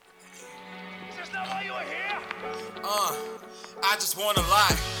Uh, I just wanna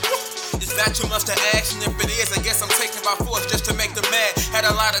lie. Is that too much to ask? And if it is, I guess I'm taking by force just to make them mad. Had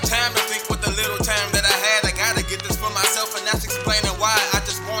a lot of time to think with the little time that I had. I gotta get this for myself, and that's explaining why I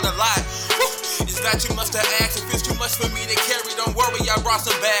just wanna lie. Is that too much to ask? If it's too much for me to carry, don't worry, I brought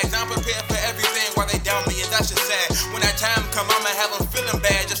some bags. I'm prepared for everything while they doubt me, and that's just sad. When that time come, I'ma have them feeling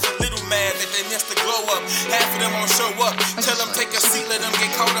bad, just a little mad that they missed the glow up. Half of them won't show up. Tell them take a seat, let them get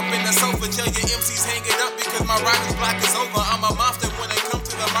caught up in the sofa. Tell your MCs hang it up because my writer's block is over. I'm a monster when it comes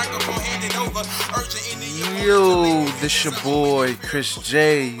to the microphone, hand it over. Urgent in the Yo, this your boy Chris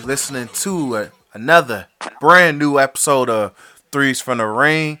J. Listening to another brand new episode of Threes from the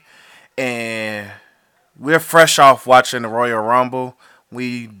Ring, and we're fresh off watching the Royal Rumble.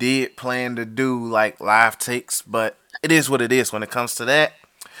 We did plan to do like live takes, but it is what it is when it comes to that.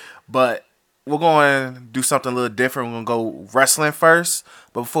 But we're going to do something a little different. We're going to go wrestling first.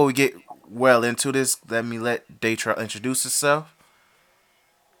 But before we get well into this, let me let Trell introduce himself.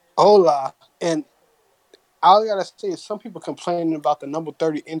 Hola. And all I gotta say is some people complaining about the number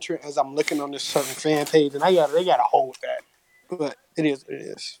 30 entrant as I'm looking on this certain fan page, and they gotta hold that. But it is what it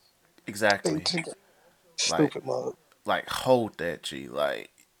is. Exactly. Like, Stupid mode. hold that G.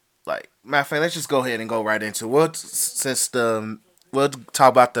 Matter of fact, let's just go ahead and go right into it. We'll talk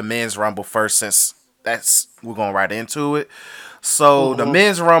about the men's rumble first, since we're going right into it. So the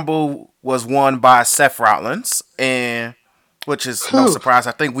men's rumble was won by Seth Rollins, and which is no surprise.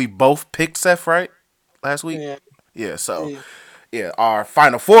 I think we both picked Seth right last week. Yeah. Yeah. So yeah, our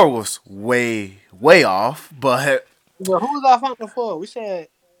final four was way off, but Well, who was our final four? We said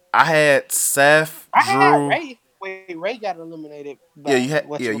I had Seth, I had Drew. Ray. Wait, Ray got eliminated. Yeah, you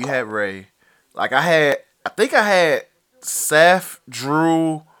had Ray. I think I had Seth,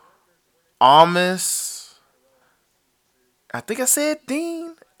 Drew, Amos. I think I said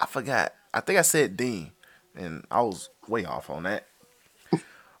Dean. I forgot. I think I said Dean, and I was way off on that.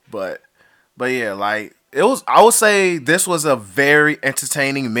 But yeah, like it was. I would say this was a very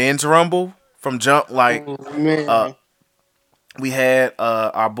entertaining men's rumble from jump. Like, Man. we had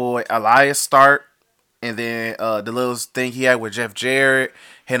our boy Elias start, and then the little thing he had with Jeff Jarrett,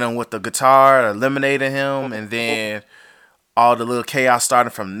 hit him with the guitar, eliminating him, and then all the little chaos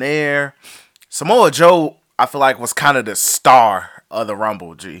started from there. Samoa Joe, I feel like, was kind of the star of the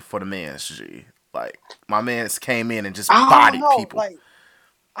Rumble, G, for the men's, G. Like, my man's came in and just I don't bodied know. people. Like,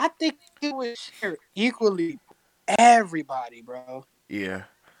 I think it was shared equally everybody, bro. Yeah.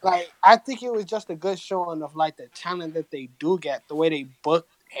 Like, I think it was just a good showing of like the talent that they do get, the way they book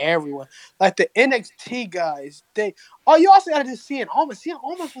everyone. Like the NXT guys, you also gotta just see it almost. See,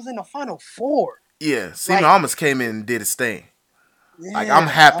 almost was in the final four. Yeah. Cena Like, almost came in and did his thing. yeah, Like, I'm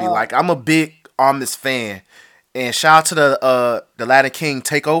happy. Like, I'm a big Amos fan. And shout out to the Latin King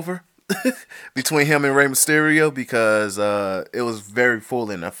takeover between him and Rey Mysterio, because it was very full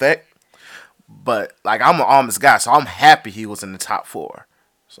in effect. But like, I'm an Amos guy, so I'm happy he was in the top four.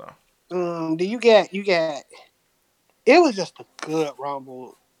 So do you get? It was just a good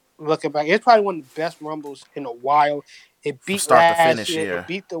rumble. Looking back, it's probably one of the best rumbles in a while. It from beat start to last finish, year. yeah. It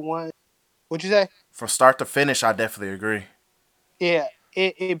beat the one. What'd you say? From start to finish, I definitely agree. Yeah,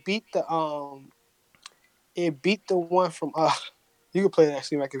 it beat the one from you can play that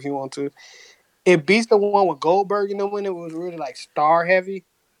scene like if you want to. It beats the one with Goldberg in the one. It was really like star heavy.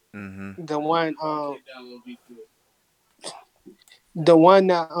 Mm-hmm. The one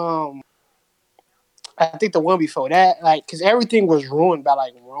that I think the one before that, like, because everything was ruined by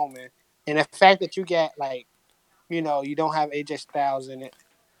like Roman, and the fact that you get like, you don't have AJ Styles in it,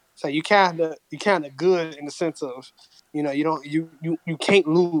 so you kind of good in the sense of, you can't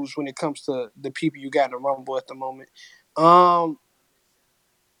lose when it comes to the people you got in the Rumble at the moment.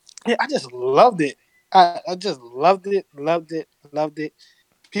 Yeah, I just loved it. I just loved it.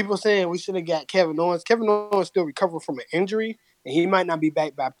 People saying we should have got Kevin Owens. Kevin Owens still recovering from an injury, and he might not be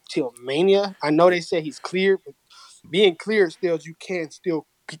back by till Mania. I know they said he's cleared, but being cleared still, you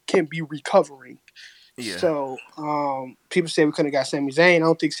can be recovering. Yeah. So people say we couldn't have got Sami Zayn. I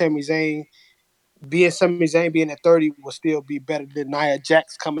don't think Sami Zayn being at 30 will still be better than Nia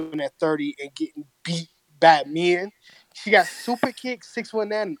Jax coming at 30 and getting beat by men. She got super kick,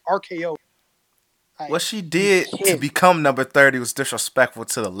 619, and RKO. Like, What she did to can't. become number 30 was disrespectful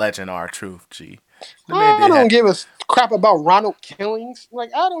to the legend R-Truth, G. The man I did don't give a crap about Ronald Killings. Like,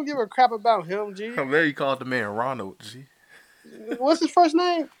 I don't give a crap about him, G. How very you called the man Ronald, G. What's his first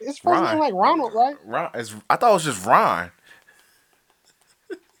name? His first name like Ronald, right? I thought it was just Ron.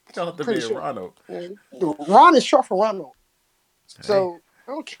 Called the Pretty man sure. Ronald. Ron is short for Ronald. So Hey.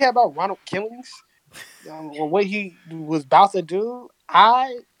 I don't care about Ronald Killings. What he was about to do,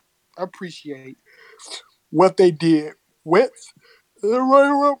 I appreciate. what they did with the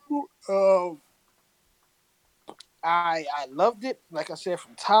Royal Rumble. I loved it. Like I said,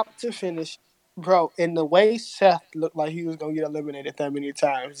 from top to finish, bro. And the way Seth looked like he was gonna get eliminated that many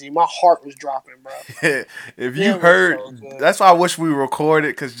times, my heart was dropping, bro. If you It was heard, so good. that's why I wish we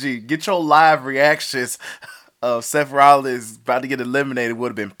recorded. Cause get your live reactions of Seth Rollins about to get eliminated would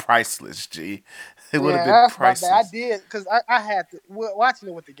have been priceless. It would have Yeah, been that's my bad. I priceless. did because I had to watching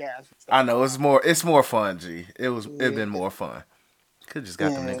it with the guys and stuff. I know it's more fun. It'd been Yeah, more fun. Could just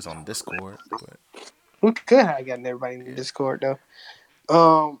got them yeah. niggas on Discord, but We could have gotten everybody in the yeah, Discord though.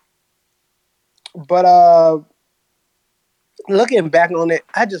 But looking back on it,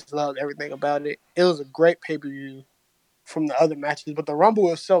 I just loved everything about it. It was a great pay per view from the other matches, but the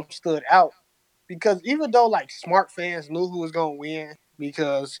Rumble itself stood out because even though like smart fans knew who was gonna win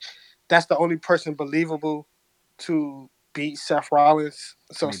because that's the only person believable to beat Seth Rollins,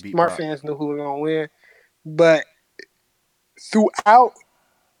 I so mean beat smart Brock. fans knew who was gonna win. But throughout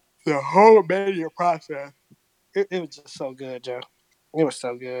the whole Mania process, it was just so good, Joe. It was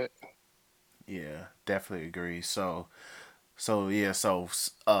so good. Yeah, definitely agree. Seth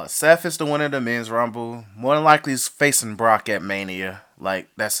is the winner of the men's rumble. More than likely, he's facing Brock at Mania. Like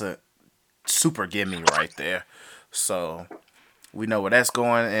that's a super gimme right there. So we know where that's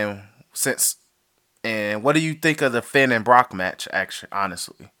going. And what do you think of the Finn and Brock match? Actually,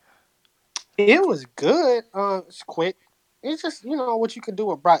 honestly, It was good. It's quick. It's just what you could do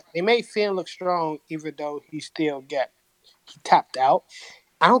with Brock. They made Finn look strong, even though he tapped out.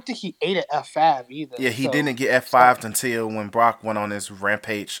 I don't think he ate at F5 either. yeah, he didn't So get F5 until when Brock went on his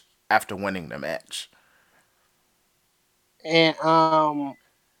rampage after winning the match. and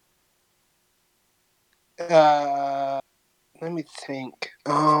uh let me think.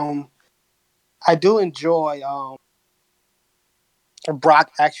 I do enjoy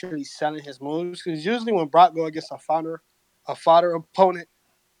Brock actually selling his moves because usually when Brock go against a fodder opponent,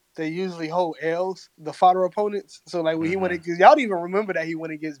 they usually hold L's, the fodder opponents. So like when he went Hmm. against, y'all don't even remember that he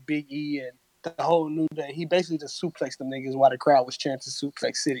went against Big E and the whole New Day. He basically just suplexed them niggas while the crowd was chanting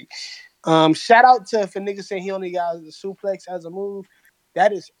Suplex City. Shout out to for niggas saying he only got the suplex as a move.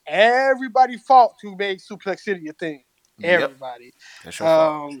 That is everybody's fault who made Suplex City a thing. Yep, Everybody. that's your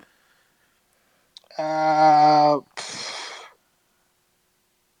fault. Um,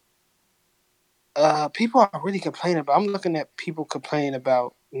 uh, People are really complaining about. I'm looking at people complaining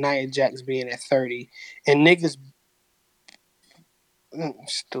about Nia Jax being at 30, and niggas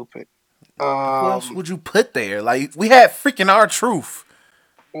stupid. Who else Um, would you put there? Like we had freaking R-Truth.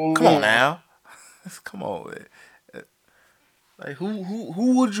 Come on yeah, now, come on. Like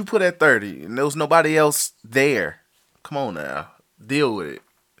who would you put at 30? And there was nobody else there. Come on now, deal with it.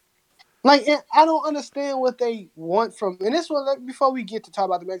 like I don't understand what they want from. And this one, like, before we get to talk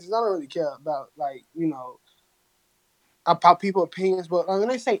about the matches, I don't really care about about people's opinions. But when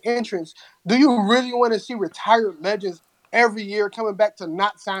they say entrance, do you really want to see retired legends every year coming back to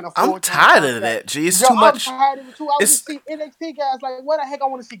not sign a I'm full time tired of contract? that. G, it's Yo, too I'm much. tired of it too. I want to It's see NXT guys like what the heck I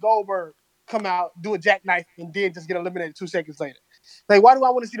want to see Goldberg come out, do a jackknife, and then just get eliminated 2 seconds later. Like, why do I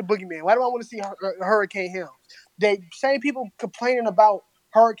want to see the Boogeyman? Why do I want to see Hurricane Helms? They same people complaining about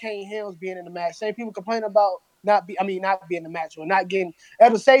Hurricane Helms being in the match. Same people complaining about not being in the match or not getting.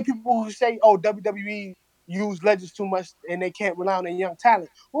 And the same people who say, "Oh, WWE use legends too much and they can't rely on their young talent."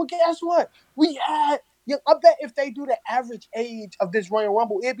 Well, guess what? We had. I bet if they do the average age of this Royal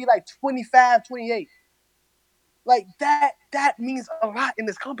Rumble, it'd be like 25, 28. Like that means a lot in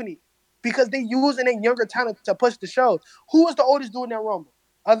this company because they using a younger talent to push the show. Who is the oldest dude in that Rumble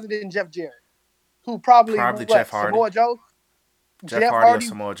other than Jeff Jarrett? Who probably probably Jeff what? Hardy. Samoa Joe, Jeff Jeff Hardy or Hardy,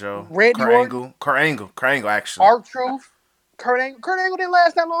 Samoa Joe. Randy Kurt Orton, Angle. Kurt Angle. Kurt Angle actually. R-Truth, Kurt Angle. Kurt Angle didn't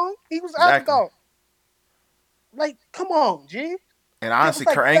last that long. He was an Exactly. afterthought. Like, come on, G. And There honestly, was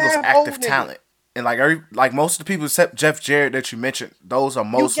like Kurt Angle's 5 old active niggas. talent. And like most of the people except Jeff Jarrett that you mentioned, those are You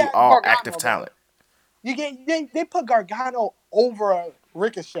mostly got all active Gargano, bro. talent. You get they put Gargano over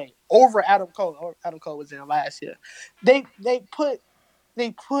Ricochet, over Adam Cole. Or Adam Cole was in last year. They put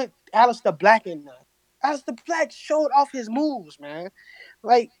Aleister Black in there. Aleister Black showed off his moves, man.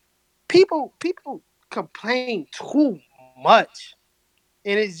 Like people complain too much.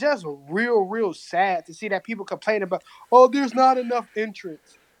 And it's just real sad to see that people complain about, oh, there's not enough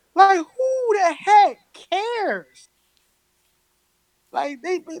entrants. Like, who the heck cares? Like,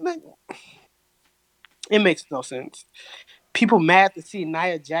 it makes no sense. People mad to see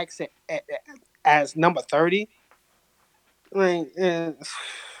Nia Jackson as number 30. Like, You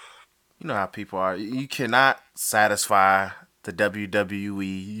know how people are. You cannot satisfy the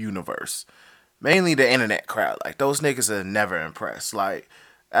WWE universe. Mainly the internet crowd. Like those niggas are never impressed. Like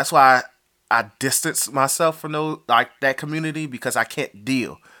that's why I distance myself from those like that community because I can't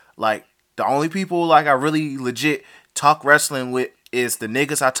deal. Like the only people like I really legit talk wrestling with is the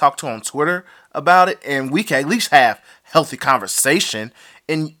niggas I talk to on Twitter about it, and we can at least have healthy conversation.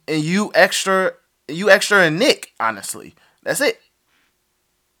 And you extra and Nick, honestly, that's it.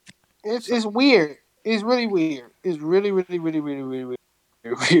 It's weird. It's really weird. It's really weird.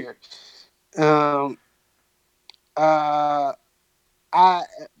 Um. Uh. I.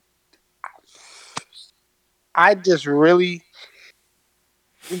 I just really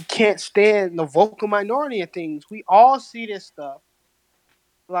can't stand the vocal minority of things. We all see this stuff.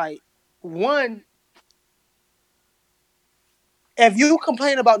 Like one, if you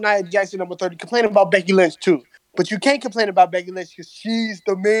complain about Nia Jackson number 30, complain about Becky Lynch too. But you can't complain about Becky Lynch because she's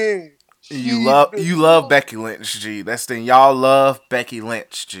the man. You She's love the you love man. Becky Lynch, G. That's the thing. Y'all love Becky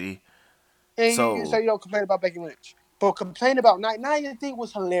Lynch, G. And you say So you don't complain about Becky Lynch. But complain about Nia thing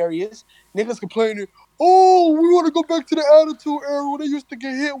was hilarious. Niggas complaining, oh, we want to go back to the Attitude Era when they used to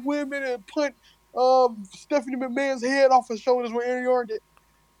get hit women and put Stephanie McMahon's head off her shoulders when Aaron Yarn did.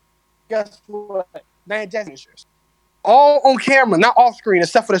 Guess what? Nia Jackson finishers. All on camera, not off screen,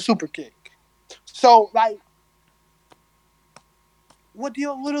 except for the super kick. So, like, what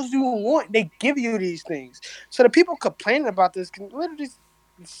else do you want? They give you these things. So the people complaining about this can literally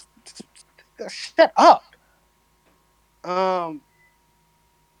shut up. Um,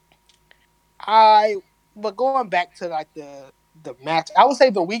 I but going back to like the match, I would say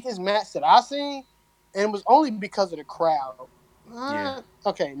the weakest match that I seen, and it was only because of the crowd. yeah,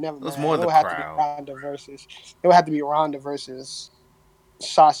 Okay, never it was mind. more It the would have to be crowd. Ronda versus. It would have to be Ronda versus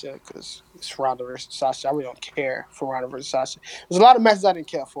Sasha because it's Ronda versus Sasha. I really don't care for Ronda versus Sasha. There's a lot of matches I didn't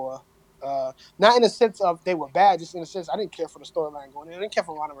care for. Not in the sense of they were bad, just in the sense I didn't care for the storyline going in. I didn't care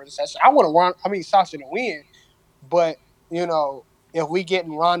for Ronda versus Sasha. I want to Sasha to win, but you know, if we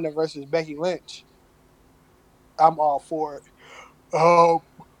getting Ronda versus Becky Lynch, I'm all for it. Uh,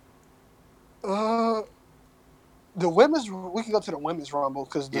 uh, the women's we can go to the women's rumble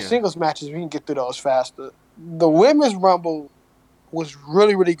because the Yeah, singles matches we can get through those faster. The women's rumble was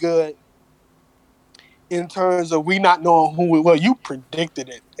really good in terms of we not knowing who. Well, you predicted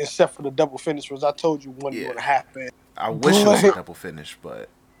it, except for the double finish, was I told you wasn't yeah. going to happen. I wish it was a But double finish, but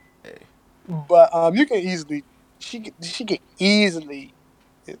hey, you can easily she can easily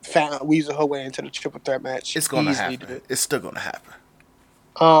weasel her way into the triple threat match. it's gonna Easily happen. do it. It's still gonna happen.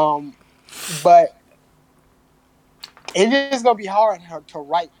 But it is gonna be hard to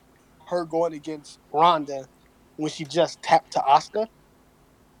write her going against Ronda when she just tapped to Oscar.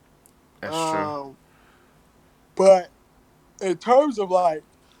 That's true. Um, but in terms of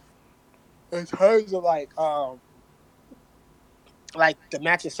in terms of like the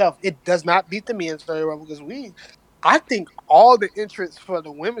match itself, it does not beat the men's Royal Rumble because I think all the entrants for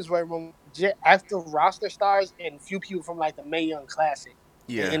the women's Royal Rumble active roster stars and few people from like the Mae Young Classic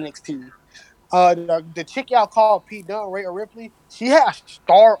and Yeah, NXT. The chick y'all called Pete Dunne, Rhea Ripley, she had a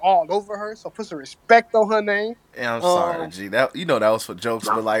star all over her, so put some respect on her name. and I'm sorry, Um, G. That that was for jokes,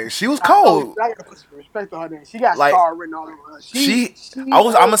 but like she was I know cold. I gotta put some respect on her name. She got Like star written all over her. she, She I'm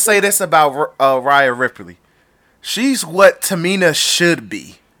gonna holds say this about Rhea Ripley. She's what Tamina should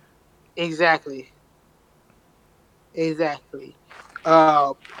be. exactly. Exactly.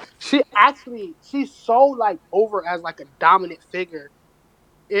 Uh, she's so like over as like a dominant figure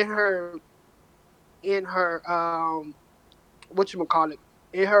in her what you call it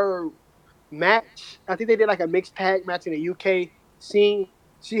in her match. I think they did like a mixed tag match in the UK scene.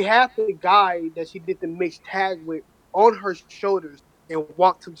 She had the guy that she did the mixed tag with on her shoulders and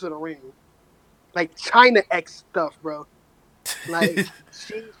walked him to the ring like China X stuff, bro. Like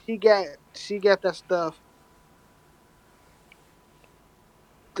she got that stuff.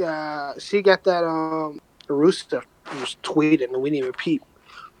 She got that Rusev was tweeting and we didn't even peep.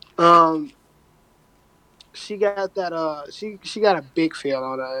 Um, she got that she got a big feel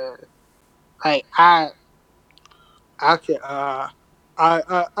on her. Like I can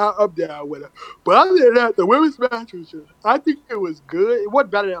I'm down with her. But other than that, the women's match was I think it was good. It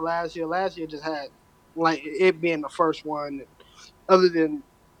wasn't better than last year. Last year just had like it being the first one. Other than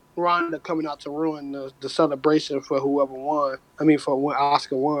Ronda coming out to ruin the celebration for whoever won. I mean for when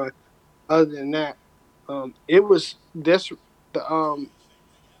Oscar won. Other than that, it was this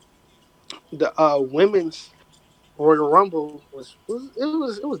the women's Royal Rumble was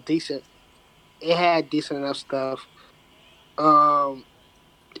decent. It had decent enough stuff. Um,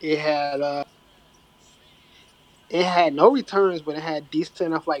 it had it had no returns, but it had decent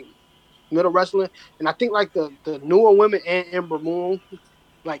enough like middle wrestling. And I think like the newer women and Ember Moon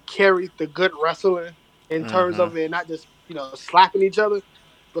like carried the good wrestling in terms Mm-hmm. of it, not just slapping each other.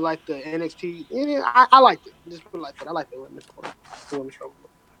 But like the NXT, yeah, I liked it. Just put it like that. I like the women's rumble.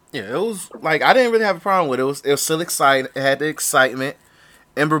 Yeah, it was like I didn't really have a problem with it. It was still exciting. It had the excitement.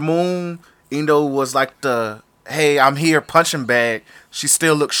 Ember Moon, even though it was like the hey, I'm here punching bag, she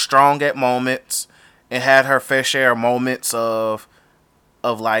still looked strong at moments and had her fair share of moments of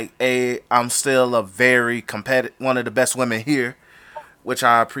like, hey, I'm still a very competitive, one of the best women here, which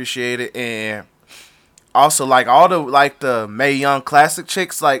I appreciated. And also like all the Mae Young Classic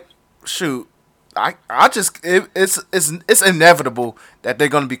chicks, like shoot, I just it's inevitable that they're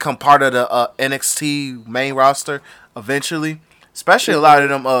gonna become part of the NXT main roster eventually. Especially a lot of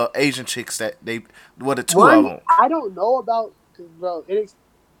them Asian chicks that they the two of One them. I don't know about because bro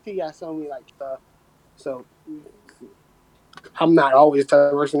NXT got so many like so I'm not always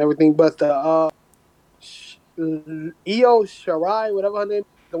diverse and everything, but the Io Shirai, whatever her name,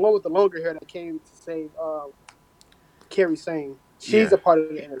 the one with the longer hair that came to save Kerry Sane. She's Yeah, a part of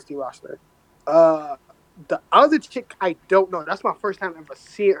the NXT roster. Uh, the other chick, I don't know. That's my first time ever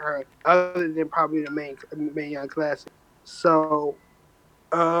seeing her, other than probably the main young classic. So,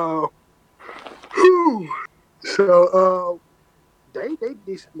 uh, they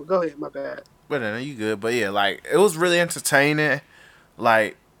decent. Well, go ahead, my bad. but no, you good. But yeah, like it was really entertaining.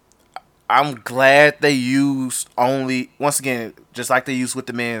 Like I'm glad they used only once again, just like they used with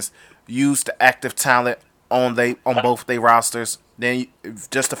the men's, used the active talent on both their rosters. Then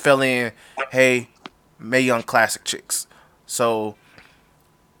just to fill in, hey, Mae Young Classic chicks. So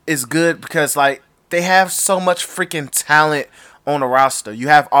it's good because like they have so much freaking talent on the roster. You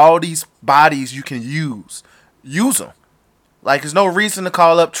have all these bodies you can use. Use them. Like there's no reason to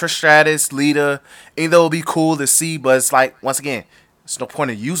call up Trish Stratus, Lita, even though it'd be cool to see, but it's like once again, there's no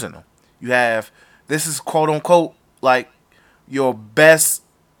point in using them. You have this is quote unquote like your best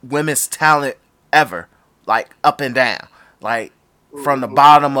women's talent ever, like up and down, like from the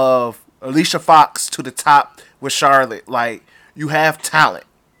bottom of Alicia Fox to the top with Charlotte. Like you have talent,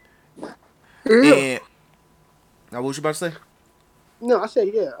 Yeah. and now what was you about to say? No, I said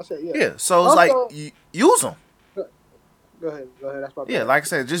yeah. I said yeah. Yeah, so it's like Also, use them. go ahead. Go ahead. That's my Yeah, bad. like I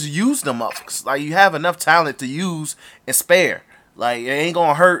said, just use them up. Like you have enough talent to use and spare. Like it ain't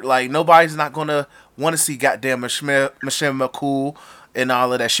gonna hurt. Like nobody's not gonna want to see goddamn Michelle McCool and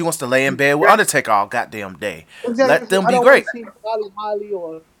all of that. She wants to lay in bed with Undertaker all goddamn day. Let Exactly. them I be don't want great. to see Molly Holly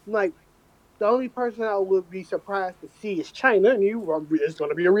or like the only person I would be surprised to see is China, and it's going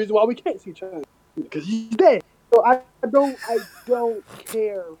to be a reason why we can't see China because he's dead. So I don't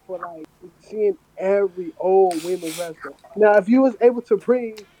care for like seeing every old women's wrestler. Now, if you was able to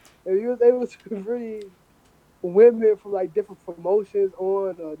bring women from like different promotions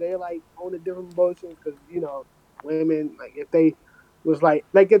on, or they like on the different promotions, because women like if they was like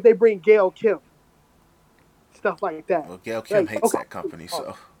if they bring Gail Kim, stuff like that. Well, Gail Kim Like hates okay, that cool, company,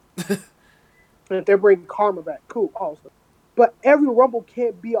 awesome. so And if they bring Karma back, cool, awesome. But every Rumble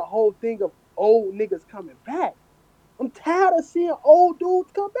can't be a whole thing of old niggas coming back. I'm tired of seeing old dudes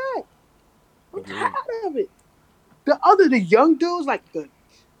come back. I'm agreed. tired of it. The young dudes, like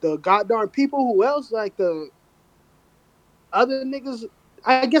the goddamn people who else, like the other niggas.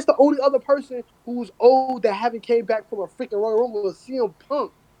 I guess the only other person who's old that haven't came back from a freaking Royal Rumble is CM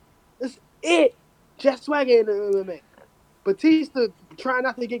Punk. That's it. Just Swagger in the MMA. Batista trying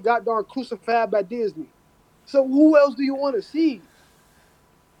not to get goddamn crucified by Disney. So who else do you want to see?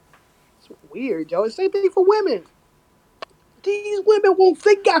 It's weird, yo. It's the same thing for women. These women won't.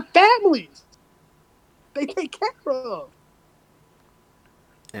 They got families. They take care of.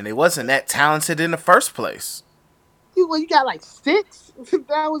 And it wasn't that talented in the first place. You got like six.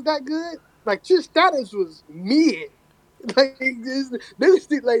 That was that good. Like your status was mid. Like this,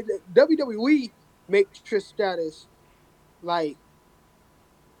 like WWE makes Trish Stratus like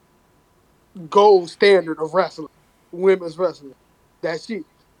gold standard of wrestling, women's wrestling. That she,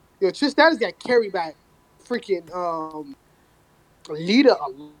 Trish Stratus got carried by freaking Lita a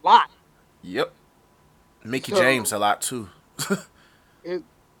lot. Yep. Mickey James So a lot too. it's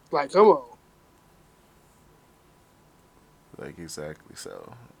like, come on. Like exactly.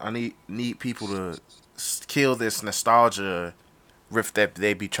 So I need people to kill this nostalgia riff that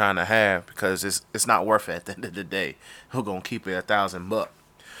they be trying to have because it's not worth it at the end of the day. We're gonna keep it $1,000.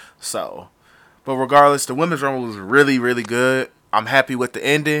 So, but regardless, the women's rumble was really really good. I'm happy with the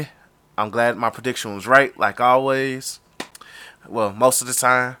ending. I'm glad my prediction was right, like always. Well, most of the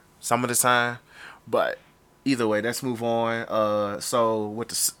time, some of the time, but either way, let's move on. So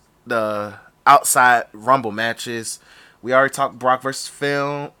with the outside rumble matches, we already talked Brock versus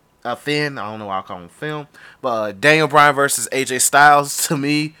Finn. I don't know why I call him Film, but Daniel Bryan versus AJ Styles to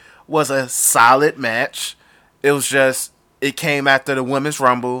me was a solid match. It was just it came after the Women's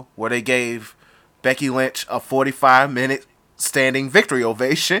Rumble where they gave Becky Lynch a 45-minute standing victory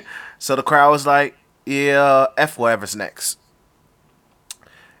ovation. So the crowd was like, yeah, F whatever's next.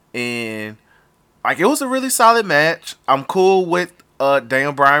 And like it was a really solid match. I'm cool with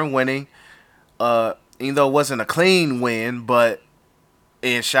Daniel Bryan winning. Even though it wasn't a clean win, but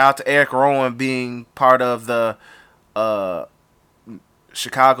and shout out to Eric Rowan being part of the uh,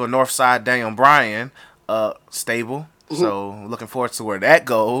 Chicago Northside Daniel Bryan stable. So looking forward to where that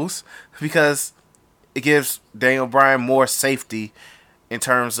goes because it gives Daniel Bryan more safety in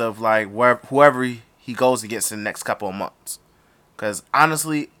terms of like whoever he goes against in the next couple of months. Because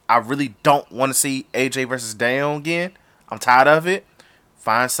honestly, I really don't want to see AJ versus Daniel again. I'm tired of it.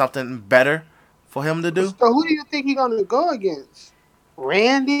 Find something better for him to do. So who do you think he's gonna go against?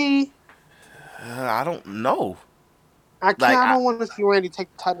 Randy? I don't know. I can't. Like I don't want to see Randy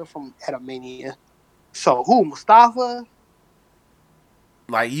take the title from Mania. So who? Mustafa?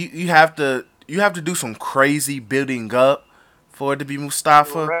 like you have to do some crazy building up for it to be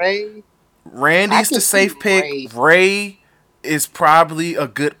Mustafa. Ray? Randy's the safe pick. Ray. Ray is probably a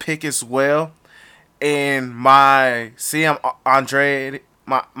good pick as well. And my CM Andrade,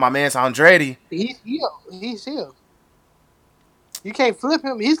 my man's Andrade. He's here. He's here. You can't flip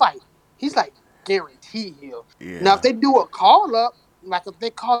him. He's like guaranteed here. Yeah. Now if they do a call up, if they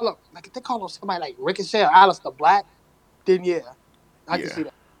call up somebody like Ricochet or Aleister Black, then yeah, I can see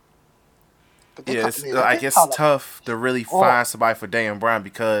that. But it's tough to really find somebody for Dan Bryan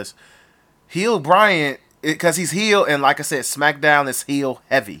because heel Bryan, because he's heel, and like I said, SmackDown is heel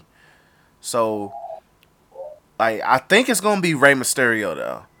heavy. So, like, I think it's gonna be Rey Mysterio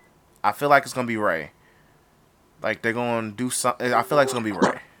though. I feel like it's gonna be Rey. Like they're gonna do something. I feel like it's gonna be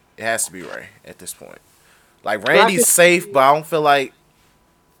Rey. It has to be Rey at this point. Like Randy's safe, but I don't feel like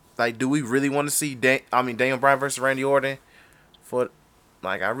do we really want to see Daniel Bryan versus Randy Orton?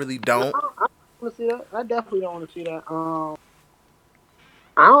 I really don't. I want to see that. I definitely don't want to see that.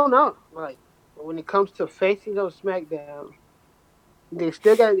 I don't know. Like when it comes to facing those SmackDown, they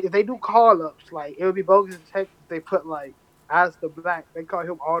still got. If they do call ups, like it would be bogus as heck if they put like Aleister Black. They call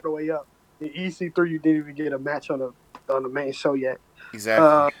him all the way up. The EC3, you didn't even get a match on the main show yet.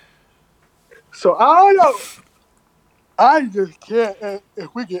 Exactly. So I don't know. I just can't.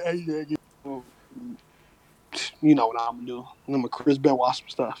 If we get AJ again, you know what I'm gonna do. I'm gonna Chris Benoit some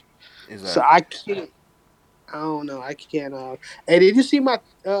stuff. Exactly. So I can't. I don't know. I can't. Hey, did you see my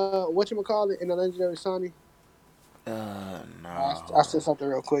whatchamacallit in the Legendary Sonny? No. I said something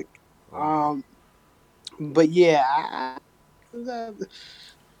real quick. But yeah,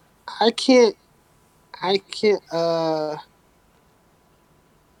 I can't.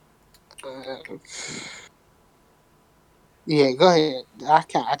 Yeah, go ahead.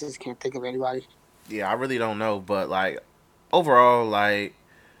 I just can't think of anybody. Yeah, I really don't know, but like overall, like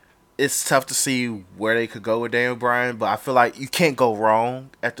it's tough to see where they could go with Daniel Bryan, but I feel like you can't go wrong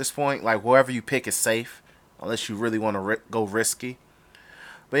at this point. Like whoever you pick is safe, unless you really want to go risky.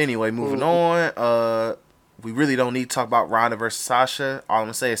 But anyway, moving on. We really don't need to talk about Ronda versus Sasha. All I'm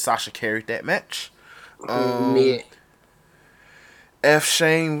gonna say is Sasha carried that match.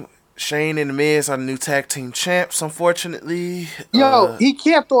 Shane and The Miz are the new tag team champs, unfortunately. Yo, he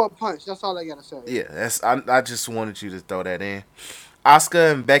can't throw a punch. That's all I gotta say. Yeah, I just wanted you to throw that in.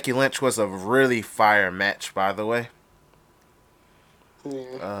 Asuka and Becky Lynch was a really fire match, by the way.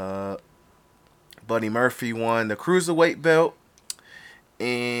 Yeah. Buddy Murphy won the Cruiserweight belt.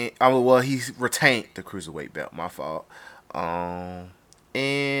 And he retained the Cruiserweight belt, my fault.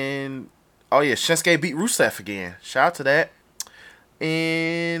 Shinsuke beat Rusev again. Shout out to that.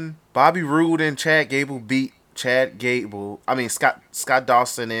 And Bobby Roode and Scott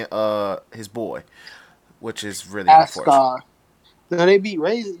Dawson and his boy, which is really unfortunate. No, they beat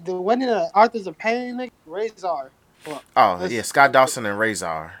Razor. When Arthur's a Pain, Razor. Scott Dawson and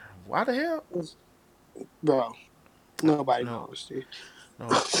Razor. Why the hell? Bro, nobody knows, dude. No.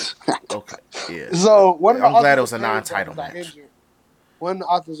 Okay, yeah. So I'm glad it was a non-title match. One of the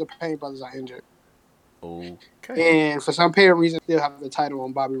Authors of Pain brothers are injured. Okay. And for some apparent reason, still have the title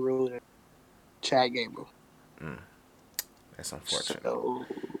on Bobby Roode and Chad Gable. That's unfortunate.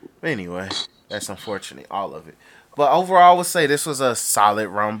 Anyway, that's unfortunate, all of it. But overall, I would say this was a solid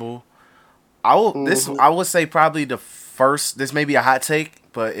Rumble. I would say probably the first. This may be a hot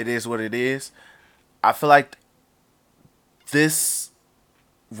take, but it is what it is. I feel like this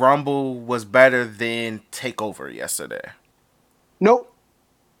Rumble was better than TakeOver yesterday. Nope.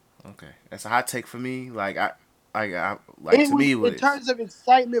 Okay, that's a hot take for me. Like to me, in terms of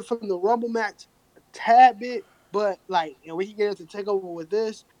excitement from the Rumble match, a tad bit, but and we can get into TakeOver with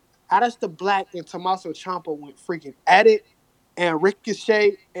this. Aleister Black and Tommaso Ciampa went freaking at it, and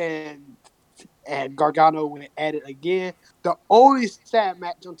Ricochet and Gargano went at it again. The only sad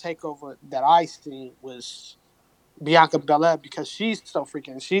match on Takeover that I seen was Bianca Belair because she's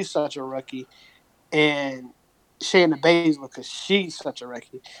such a rookie, and Shayna Baszler because she's such a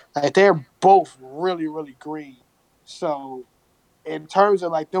rookie. Like they're both really really green. So in terms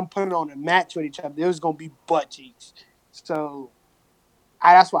of like them putting on a match with each other, there's gonna be butt cheeks. So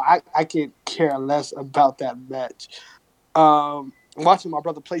that's why I could care less about that match. Watching my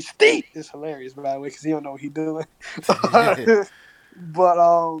brother play Steve is hilarious, by the way, because he don't know what he's doing. But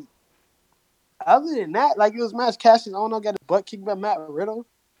other than that, like it was Matt Cassidy. I don't know, got his butt kicked by Matt Riddle.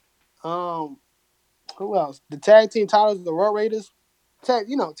 Who else? The tag team titles, the Royal Raiders. Tag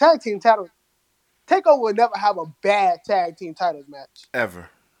team titles. Takeover would never have a bad tag team titles match. Ever.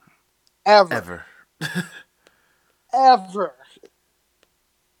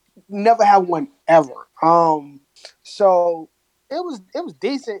 Never have one ever. So it was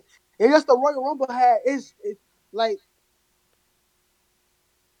decent. It's just the Royal Rumble had like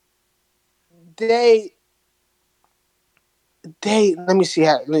they let me see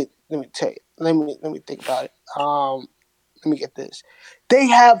how let me tell you. Let me think about it. Let me get this.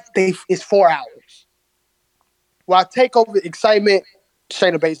 It's 4 hours. While Takeover excitement,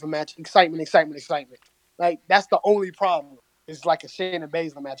 Shayna Baszler match, excitement. Like that's the only problem. It's like a Shayna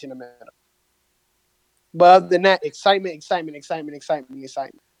Baszler match in the middle. But other than that, excitement.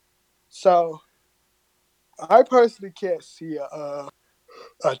 So I personally can't see a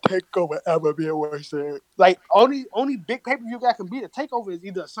Takeover ever being worse than like only big pay-per-view guy can beat a Takeover is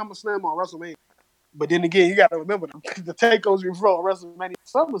either SummerSlam or WrestleMania. But then again, you got to remember the Takeovers before WrestleMania,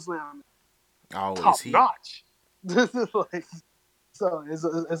 SummerSlam, top notch. Like, so it's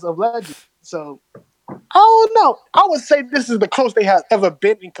a legend. So I don't know. I would say this is the closest they have ever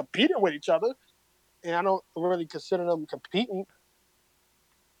been in competing with each other, and I don't really consider them competing.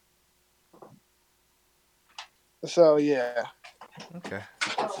 So yeah. Okay,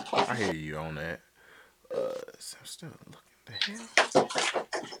 I hear you on that. So I'm still looking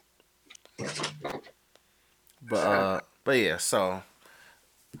the hell. But yeah. So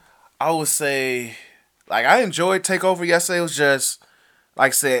I would say, like, I enjoyed Takeover yesterday. It was just,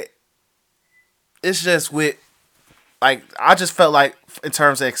 like I said, it's just with, like, I just felt like in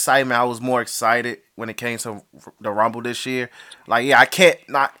terms of excitement, I was more excited when it came to the Rumble this year. Like, yeah, I can't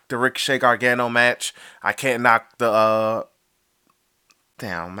knock the Ricochet Gargano match. I can't knock the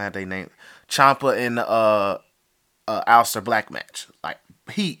damn man they named Ciampa in the Aleister Black match. Like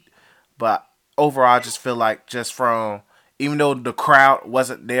heat, but overall, I just feel like just from even though the crowd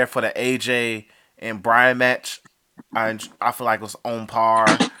wasn't there for the AJ and Bryan match, I feel like it was on par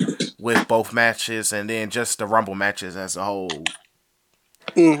with both matches, and then just the Rumble matches as a whole.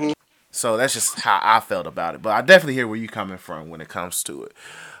 Mm-hmm. So that's just how I felt about it. But I definitely hear where you're coming from when it comes to it.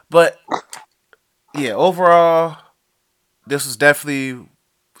 But yeah, overall, this was definitely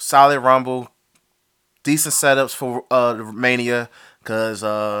solid Rumble. Decent setups for Mania because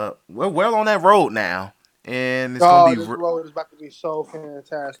we're well on that road now, and it's gonna be. This road is about to be so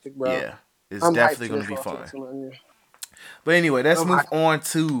fantastic, bro. Yeah, it's definitely gonna be fun. But anyway, let's move on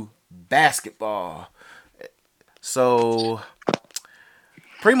to basketball. So,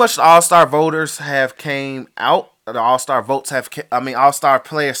 pretty much the All Star voters have came out. The All Star votes All Star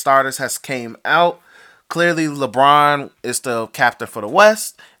player starters has came out. Clearly, LeBron is the captain for the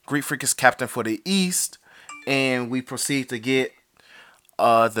West. Greek Freak is captain for the East, and we proceed to get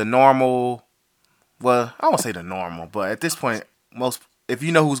the normal. Well, I won't say the normal, but at this point, if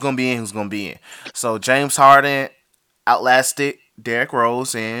you know who's gonna be in, who's gonna be in. So James Harden outlasted Derrick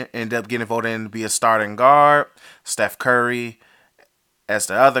Rose and ended up getting voted in to be a starting guard. Steph Curry as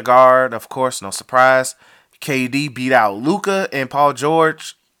the other guard, of course, no surprise. KD beat out Luka, and Paul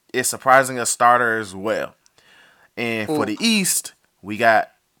George is surprising a starter as well. And for the East, we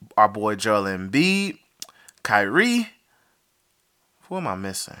got our boy Joel Embiid, Kyrie. Who am I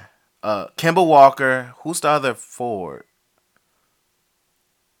missing? Kemba Walker. Who's the other forward?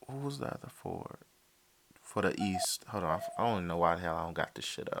 Who's the other forward for the East? Hold on, I don't know why the hell I don't got this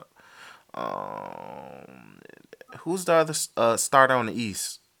shit up. Who's the other starter on the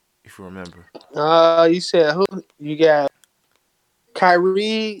East? If you remember. You said who? You got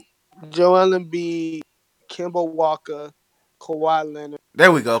Kyrie, Joel Embiid, Kemba Walker, Kawhi Leonard.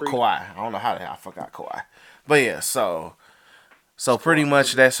 There we go, Kawhi. I don't know how the hell I forgot Kawhi. But yeah, so pretty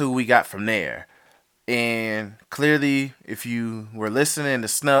much that's who we got from there. And clearly, if you were listening,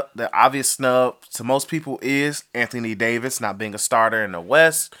 the obvious snub to most people is Anthony Davis not being a starter in the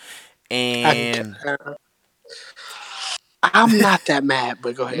West. And I'm not that mad,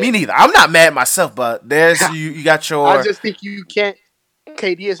 but go Me ahead. neither. I'm not mad myself, but there's you got I your just think you can't.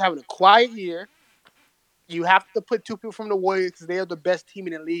 KD is having a quiet year. You have to put two people from the Warriors because they are the best team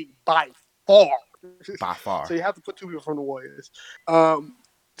in the league by far. by So far. you have to put two people from the Warriors. Um,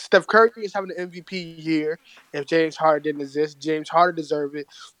 Steph Curry is having an MVP year. If James Harden didn't exist, James Harden deserved it.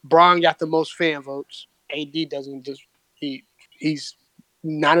 Braun got the most fan votes. AD doesn't just he's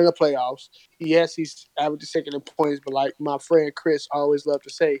not in the playoffs. Yes, he's averaging second in points, but like my friend Chris always loved to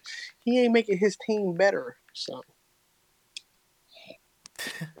say, he ain't making his team better. So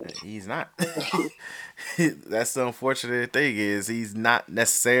He's not. That's the unfortunate thing is he's not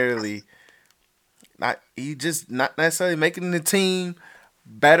necessarily not he just not necessarily making the team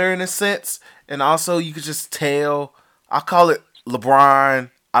better in a sense, and also you could just tell. I call it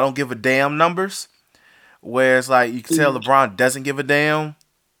LeBron. I don't give a damn numbers. Whereas like you can tell LeBron doesn't give a damn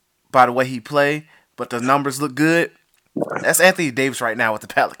by the way he play, but the numbers look good. That's Anthony Davis right now with the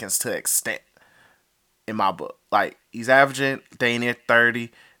Pelicans to an extent in my book. Like he's averaging dang near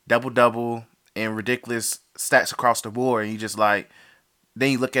 30, double double, and ridiculous stats across the board. And you just like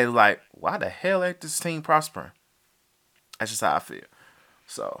then you look at it like, why the hell ain't this team prospering? That's just how I feel.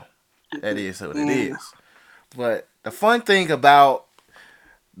 So that is what it is. But the fun thing about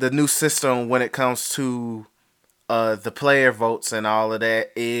the new system when it comes to the player votes and all of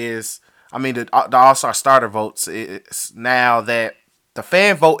that is, I mean, the All Star starter votes. It's now that the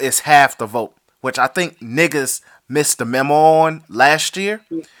fan vote is half the vote, which I think niggas missed the memo on last year.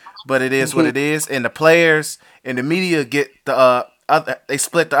 But it is what it is, and the players and the media get the other. They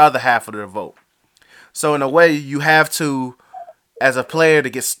split the other half of the vote. So in a way, you have to, as a player, to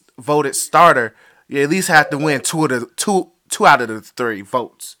get voted starter, you at least have to win two out of the three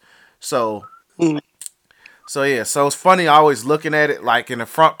votes. So yeah, so it's funny always looking at it like in the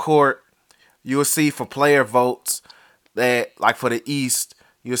front court, you'll see for player votes that like for the East,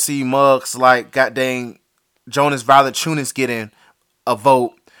 you'll see mugs like goddamn Jonas Valanciunas getting a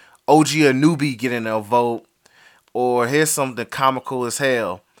vote, OG Anunoby getting a vote, or here's something comical as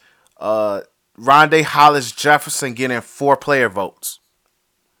hell. Rondé Hollis Jefferson getting 4 player votes.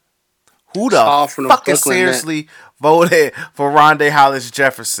 Who it's the all from the fuck is Brooklyn Nets. seriously voted for Rondé Hollis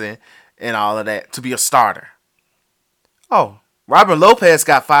Jefferson and all of that to be a starter? Oh, Robert Lopez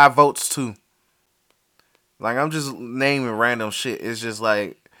got 5 votes too. Like I'm just naming random shit. It's just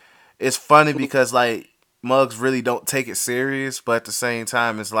like it's funny because like mugs really don't take it serious, but at the same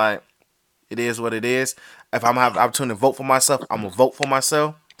time it's like it is what it is. If I'm gonna have the opportunity to vote for myself, I'm gonna vote for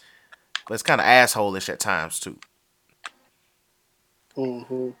myself. But it's kind of asshole-ish at times too.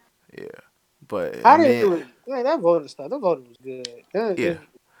 Mm-hmm. Yeah. But I and didn't then really like that voting stuff. That voting was good. yeah.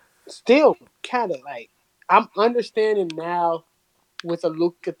 It's still kind of like I'm understanding now with a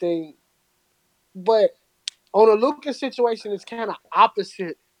Luka thing, but on a Luka situation, it's kind of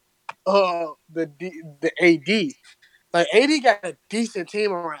opposite of the AD. Like AD got a decent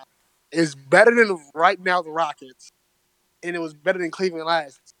team around. It's better than right now the Rockets, and it was better than Cleveland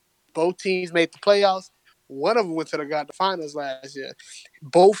last. Both teams made the playoffs. One of them went to the finals last year.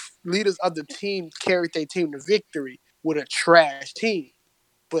 Both leaders of the team carried their team to victory with a trash team.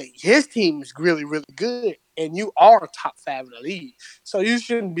 But his team is really, really good, and you are top 5 in the league. So you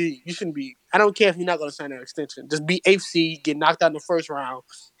shouldn't be. I don't care if you're not going to sign an extension. Just be 8th seed, get knocked out in the first round,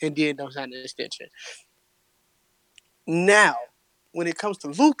 and then don't sign an extension. Now, when it comes to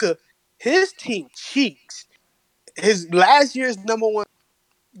Luka, his team cheeks. His last year's number 1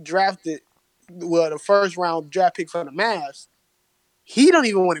 drafted, well, the first round draft pick for the Mavs. He don't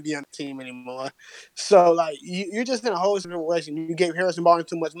even want to be on the team anymore. So, like, you're just in a whole situation. You gave Harrison Barnes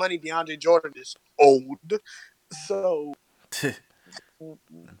too much money. DeAndre Jordan is old. So,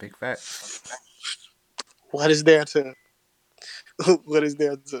 Big facts. what is there to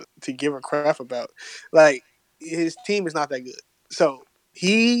give a crap about? Like, his team is not that good. So,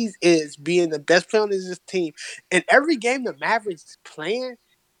 he is being the best player on this team. And every game the Mavericks playing,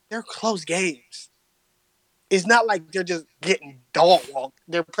 they're close games. It's not like they're just getting dog walked.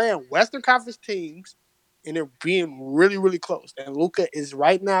 They're playing Western Conference teams, and they're being really, really close. And Luka is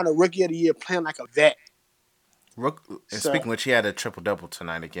right now the rookie of the year playing like a vet. And So, speaking of which, he had a triple double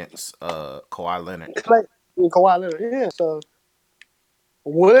tonight against Kawhi Leonard. like Kawhi Leonard, yeah. So,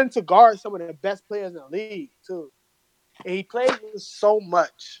 willing to guard some of the best players in the league too. And he plays with so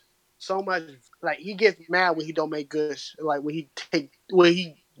much. Like he gets mad when he don't make good. Like when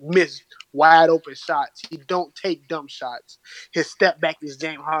he miss wide open shots. He don't take dumb shots. His step back is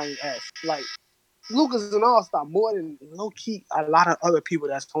James Harden-esque. Like Luka's is an all-star more than low key a lot of other people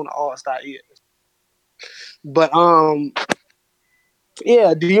that's on the all-star is. But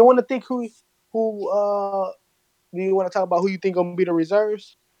yeah. Do you want to think who Do you want to talk about who you think gonna be the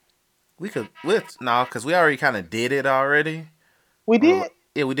reserves? We could because we already kind of did it already. We did.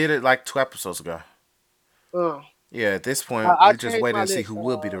 Yeah, we did it like 2 episodes ago. Uh, Yeah, at this point, I we just changed waiting my to see list. who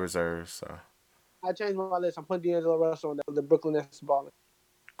will be the reserves. So I changed my list. I'm putting D'Angelo Russell on the Brooklyn Nets balling.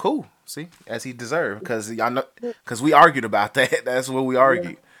 cool. See, as he deserved, because y'all know, because we argued about that. That's what we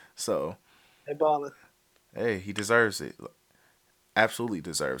argued. So They balling. hey, he deserves it. Absolutely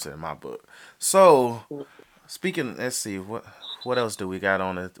deserves it in my book. So speaking, let's see what else do we got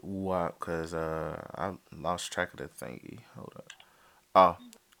on it? Because I lost track of the thingy. Hold up. Oh,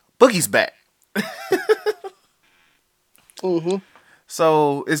 Boogie's back. Mm-hmm.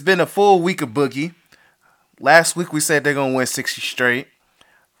 So it's been a full week of Boogie. Last week we said they're gonna win 60 straight.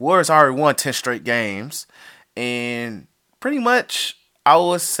 Warriors already won 10 straight games, and pretty much I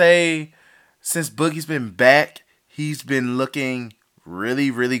would say since Boogie's been back, he's been looking really,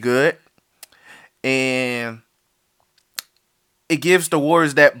 really good, and it gives the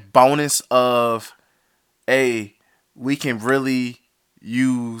Warriors that bonus of, hey, we can really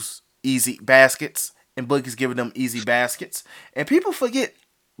use easy baskets, and Boogie's giving them easy baskets. And people forget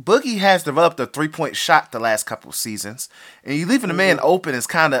Boogie has developed a 3-point shot the last couple of seasons, and you leaving the man open is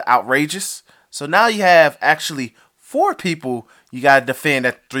kind of outrageous. So now you have actually 4 people you got to defend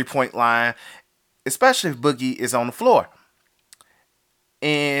at the 3-point line, especially if Boogie is on the floor.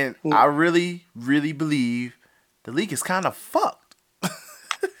 And I really, really believe the league is kind of fucked.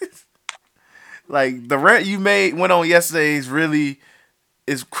 Like the rant you went on yesterday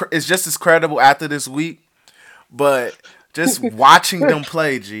is just as credible after this week, but just watching them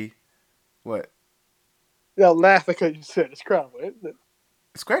play, G, what? They'll laugh because you said it's credible, isn't it?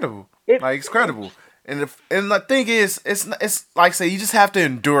 It's credible. It's credible. And the thing is, it's like say you just have to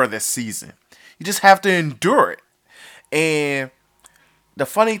endure this season. You just have to endure it. And the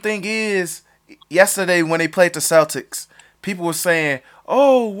funny thing is, yesterday when they played the Celtics, people were saying,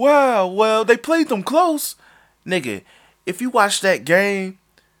 "Oh wow, well they played them close." Nigga, if you watch that game,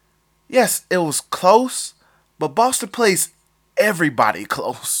 yes, it was close, but Boston plays everybody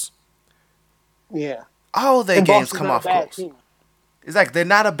close. Yeah. All their games Boston's come not off a bad close. team. It's like they're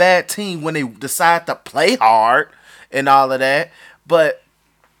not a bad team when they decide to play hard and all of that. But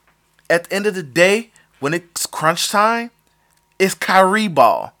at the end of the day, when it's crunch time, it's Kyrie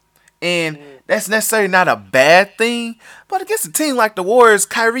ball. And that's necessarily not a bad thing. But against a team like the Warriors,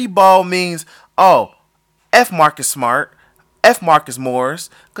 Kyrie ball means, oh, F Marcus Smart, F Marcus Morris.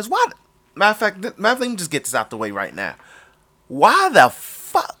 Because why? Matter of fact, let me just get this out the way right now. Why the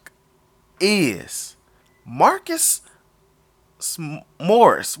fuck is Marcus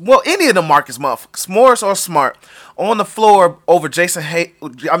Morris, well, any of the Marcus motherfuckers, Morris or Smart, on the floor over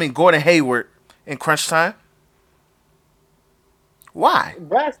Gordon Hayward in crunch time? Why?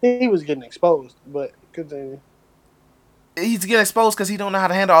 Brad Steve was getting exposed, but continue. He's getting exposed because he don't know how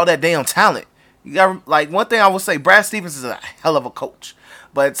to handle all that damn talent. You got one thing I would say, Brad Stevens is a hell of a coach,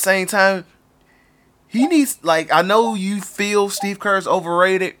 but at the same time, he needs I know you feel Steve Kerr's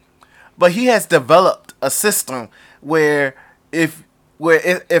overrated, but he has developed a system where if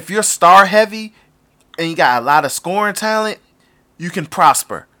you're star heavy and you got a lot of scoring talent, you can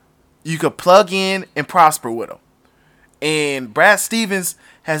prosper. You could plug in and prosper with them. And Brad Stevens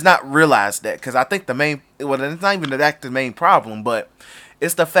has not realized that, because I think it's not even the main problem, but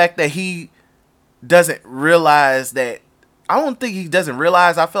it's the fact that he doesn't realize that. I don't think he doesn't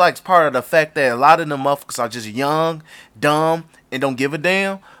realize. I feel like it's part of the fact that a lot of them motherfuckers are just young, dumb, and don't give a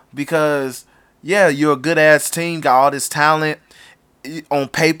damn. Because, yeah, you're a good ass team, got all this talent on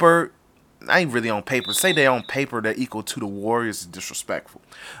paper. I ain't really on paper. Say they on paper they're equal to the Warriors is disrespectful.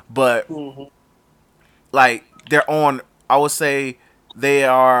 But, they're on, I would say they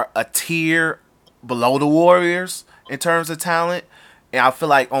are a tier below the Warriors in terms of talent. And I feel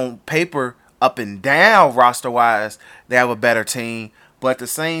like on paper, up and down roster-wise, they have a better team. But at the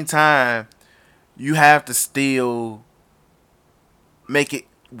same time, you have to still make it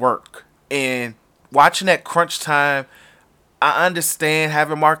work. And watching that crunch time, I understand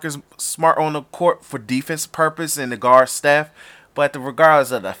having Marcus Smart on the court for defense purpose and the guard Steph. But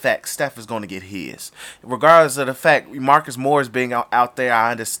regardless of the fact, Steph is going to get his. Regardless of the fact, Marcus Morris being out there,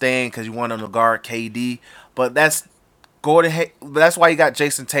 I understand because you want him to guard KD. But that's why you got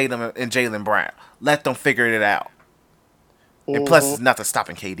Jason Tatum and Jaylen Brown. Let them figure it out. And plus, it's nothing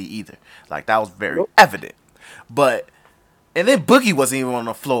stopping KD either. That was very evident. And then Boogie wasn't even on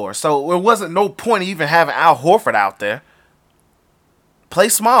the floor. So there wasn't no point even having Al Horford out there. Play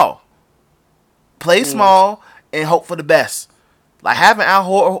small. Play small and hope for the best. Having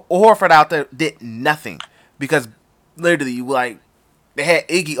Al Horford out there did nothing. Because literally, they had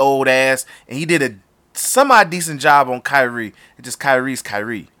Iggy old ass, and he did semi-decent job on Kyrie. It's just Kyrie's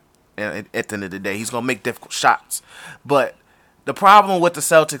Kyrie. And at the end of the day, he's going to make difficult shots. But the problem with the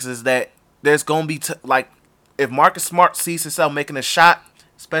Celtics is that there's going to be, if Marcus Smart sees himself making a shot,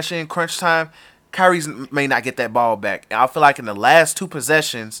 especially in crunch time, Kyrie may not get that ball back. And I feel like in the last two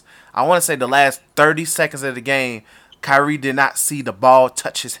possessions, I want to say the last 30 seconds of the game, Kyrie did not see the ball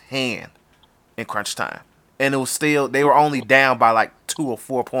touch his hand in crunch time. And it was still, they were only down by like 2 or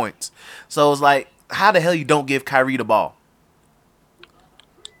 4 points. So it was like, how the hell you don't give Kyrie the ball?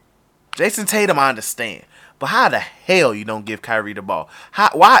 Jason Tatum, I understand. But how the hell you don't give Kyrie the ball?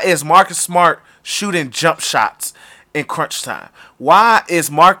 Why is Marcus Smart shooting jump shots in crunch time? Why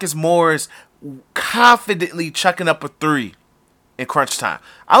is Marcus Morris confidently chucking up a three in crunch time?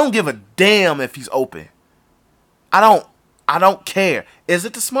 I don't give a damn if he's open. I don't care. Is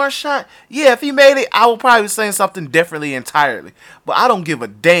it the smart shot? Yeah, if he made it, I would probably be saying something differently entirely. But I don't give a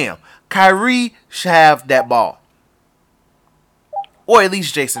damn. Kyrie should have that ball. Or at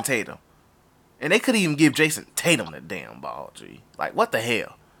least Jason Tatum. And they could even give Jason Tatum the damn ball, G. Like, what the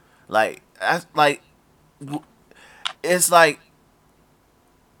hell? It's like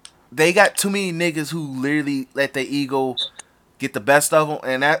they got too many niggas who literally let their ego get the best of them,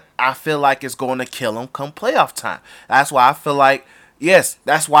 and that I feel like it's going to kill them come playoff time. That's why I feel like, yes,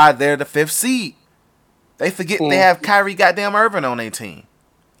 that's why they're the 5th seed. They forget they have Kyrie goddamn Irving on their team.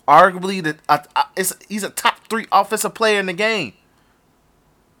 Arguably, he's a top 3 offensive player in the game.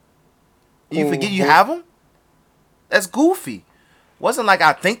 You forget you have him? That's goofy. Wasn't like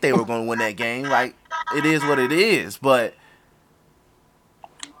I think they were going to win that game. Like, it is what it is. But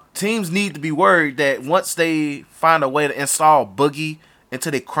teams need to be worried that once they find a way to install Boogie into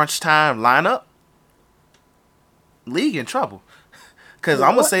their crunch time lineup, league in trouble. Because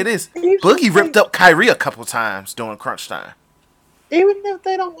I'm going to say this. Boogie ripped up Kyrie a couple times during crunch time. Even if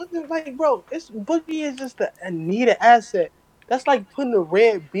they don't, like, bro, Boogie is just a needed asset. That's like putting a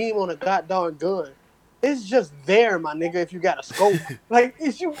red beam on a goddamn gun. It's just there, my nigga, if you got a scope. Like,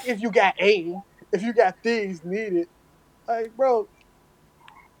 if you got aim, if you got things needed. Like, bro,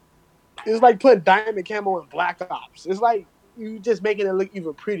 it's like putting diamond camo in Black Ops. It's like you just making it look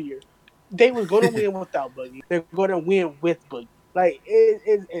even prettier. They was going to win without Boogie. They're going to win with Boogie. Like,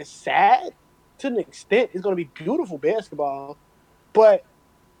 it's sad to an extent. It's going to be beautiful basketball. But,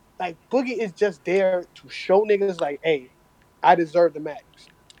 like, Boogie is just there to show niggas, like, hey, I deserve the max.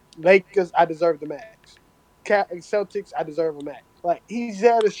 Lakers, I deserve the max. Celtics, I deserve a max. Like, he's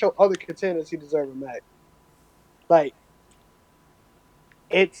there to show other contenders he deserves a max. Like,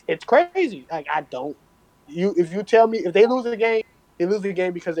 it's crazy. Like, I don't. If you tell me, if they lose a game, they lose the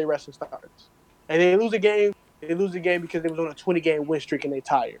game because they resting starters. And they lose a game because they was on a 20-game win streak and they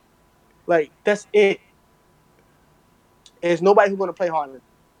tired. Like, that's it. And there's nobody who's going to play harder.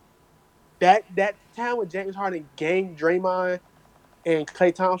 That time when James Harden gamed Draymond and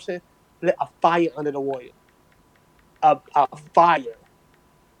Klay Thompson, lit a fire under the Warriors. A fire.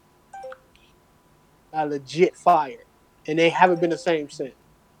 A legit fire. And they haven't been the same since.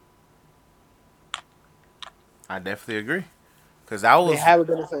 I definitely agree. Because that was... They haven't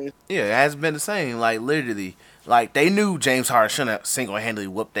been the same. Yeah, it hasn't been the same. Like, literally. Like, they knew James Harden shouldn't have single-handedly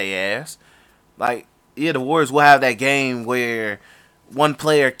whooped their ass. Like, yeah, the Warriors will have that game where one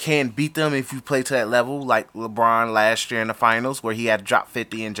player can beat them if you play to that level, like LeBron last year in the finals, where he had to drop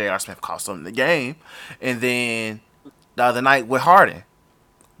 50 and J.R. Smith cost him the game. And then the other night with Harden.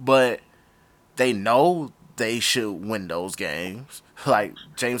 But they know they should win those games. Like,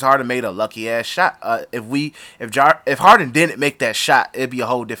 James Harden made a lucky ass shot. If Harden didn't make that shot, it'd be a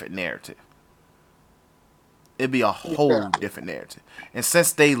whole different narrative. It'd be a whole different narrative. And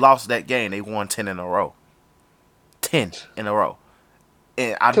since they lost that game, they won 10 in a row. 10 in a row.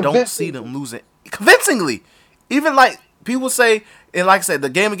 And I don't see them losing convincingly. Even like people say, and like I said, the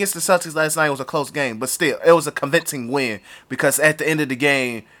game against the Celtics last night was a close game, but still, it was a convincing win because at the end of the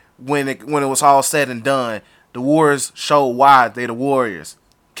game, when it was all said and done, the Warriors showed why they're the Warriors.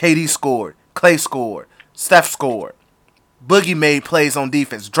 KD scored, Klay scored, Steph scored, Boogie made plays on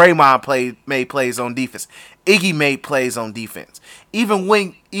defense, Draymond made plays on defense, Iggy made plays on defense. Even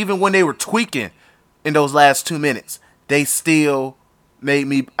when they were tweaking in those last 2 minutes, they still made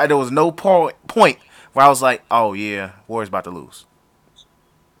me. There was no point where I was like, "Oh yeah, Warriors about to lose."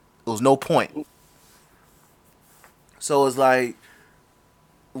 There was no point. So it's like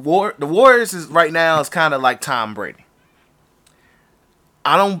the Warriors is right now is kind of like Tom Brady.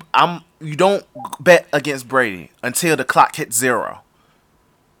 You don't bet against Brady until the clock hits 0.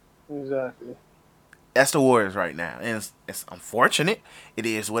 Exactly. That's the Warriors right now, and it's unfortunate. It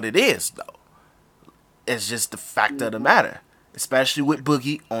is what it is, though. It's just the fact of the matter. Especially with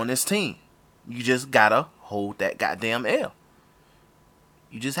Boogie on this team. You just gotta hold that goddamn L.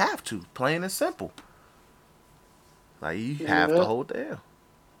 You just have to, plain and simple. Like you have to Yeah. hold the L.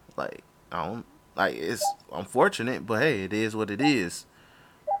 Like I don't like it's unfortunate, but hey, it is what it is.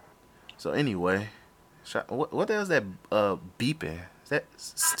 So anyway, what the hell is that beeping? Is that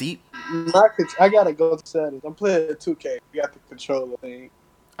steep? I gotta go to settings. I'm playing 2K. You got the controller thing,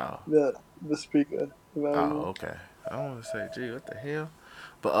 Oh, the speaker oh, volume. okay. I don't want to say, gee, what the hell?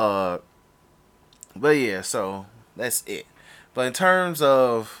 But but yeah, so that's it. But in terms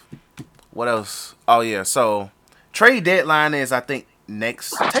of what else? Oh yeah, so trade deadline is I think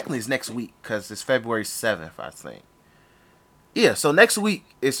technically it's next week because it's February 7th, I think. Yeah, so next week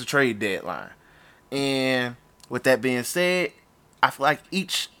is the trade deadline. And with that being said, I feel like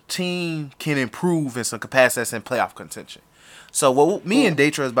each team can improve in some capacity that's in playoff contention. So what me and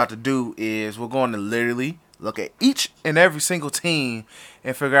Daytra is about to do is we're going to literally look at each and every single team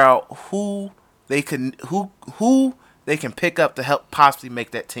and figure out who they can pick up to help possibly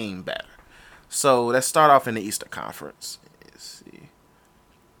make that team better. So let's start off in the Eastern Conference. Let's see.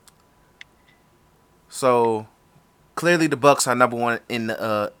 So clearly the Bucks are number one in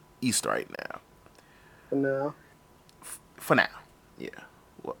the East right now. No. For now, yeah.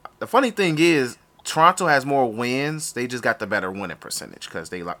 Well, the funny thing is, Toronto has more wins. They just got the better winning percentage because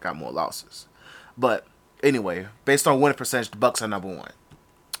they got more losses. But anyway, based on winning percentage, the Bucks are number one.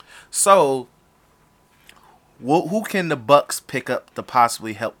 So, who can the Bucks pick up to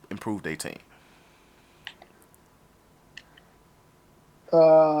possibly help improve their team?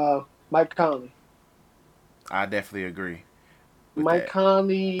 Mike Conley. I definitely agree with Mike that.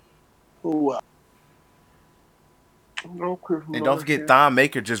 Conley. Who else? No And don't forget, Thon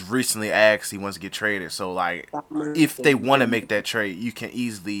Maker just recently asked he wants to get traded. So, like, if they want to make that trade, you can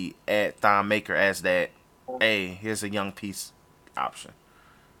easily add Thon Maker as that, hey, here's a young piece option.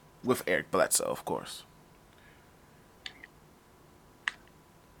 With Eric Bledsoe, of course.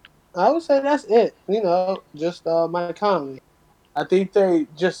 I would say that's it. Just Mike Conley. I think they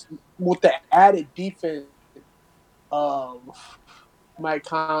just with the added defense of Mike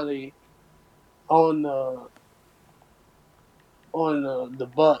Conley on the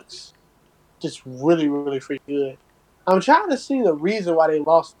Bucks, just really really freaking good. I'm trying to see the reason why they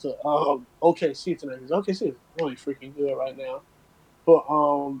lost to OKC tonight. Because OKC is really freaking good right now, but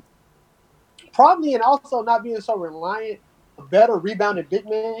probably and also not being so reliant, a better rebounding big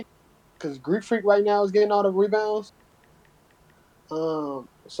man because Greek Freak right now is getting all the rebounds. So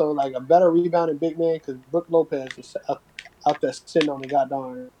like a better rebounding big man because Brook Lopez is out there sitting on the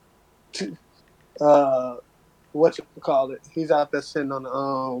goddamn what you call it. He's out there sitting on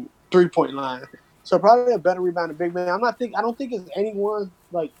the 3-point line. So probably a better rebounding big man. I don't think it's anyone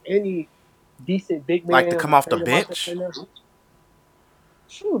like any decent big Like to man on come the off the trade market right bench? now.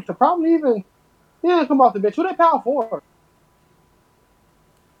 Shoot, to probably even come off the bench. Who they power for?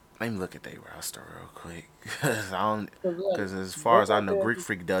 Let me look at their roster real quick. Because as far Brook as I know, Lopez. Greek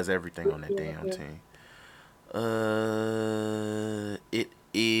Freak does everything on that damn team. It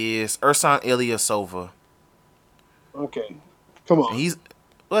is Ersan Ilyasova. Okay, come And on. he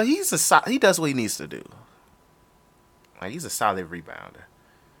does what he needs to do. Like he's a solid rebounder.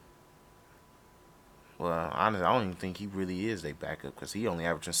 Well, honestly, I don't even think he really is their backup because he only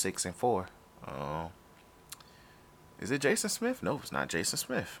averaging 6 and 4. Is it Jason Smith? No, it's not Jason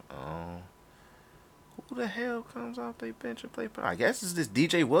Smith. Who the hell comes off their bench and play? I guess it's this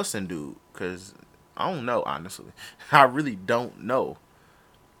DJ Wilson dude because I don't know honestly. I really don't know.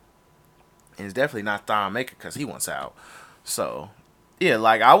 And it's definitely not Thon Maker because he wants out. So yeah,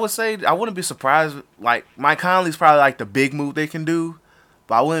 like I would say, I wouldn't be surprised. Like Mike Conley's probably like the big move they can do,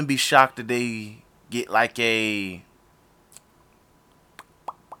 but I wouldn't be shocked if they get like a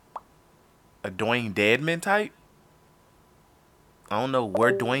Dwayne Dedman type. I don't know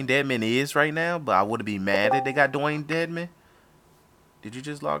where Dwayne Dedman is right now, but I wouldn't be mad if they got Dwayne Dedman. Did you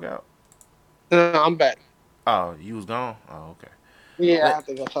just log out? No, I'm back. Oh, you was gone? Oh, okay. Yeah, I But have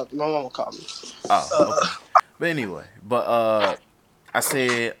to go talk to my mama. Called me. oh, okay. But anyway, I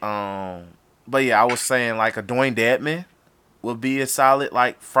said but yeah, I was saying like a Dwayne Dedman would be a solid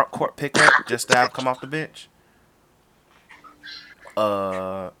like front court pickup just to have come off the bench.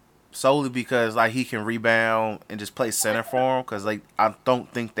 Solely because like he can rebound and just play center for him because like I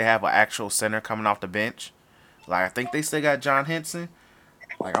don't think they have an actual center coming off the bench. Like I think they still got John Henson.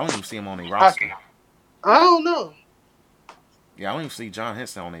 Like I don't even see him on their roster. I don't know. Yeah, I don't even see John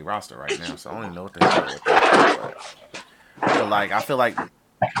Henson on their roster right now, so I don't even know what the hell they're thinking. But like I feel like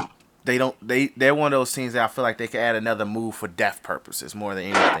they're one of those teams that I feel like they could add another move for depth purposes more than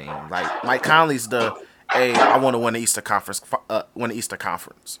anything. Like Mike Conley's the hey, I want to win the Eastern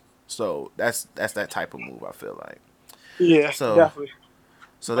Conference. So that's that type of move. I feel like. Yeah, So definitely.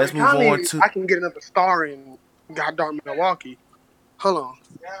 let's But move on Conley, to. I can get another star in goddamn Milwaukee. Hold on.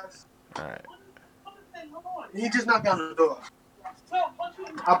 All right. He just knocked down the door.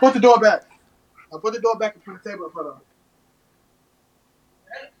 I put the door back. I put the door back and put the table in front of him.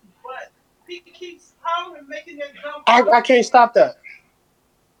 But he keeps hollering, making that jump. I can't stop that.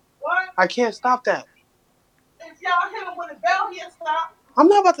 What? I can't stop that. If y'all hit him with a bell, he'll stop. I'm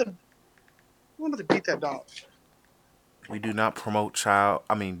not about to. I'm about to beat that dog. We do not promote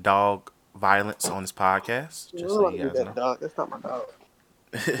dog violence on this podcast. Just so I'm about you to beat guys know. that dog. That's not my dog.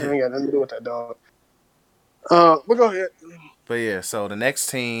 I ain't got nothing to do with that dog. We'll go ahead. But yeah, so the next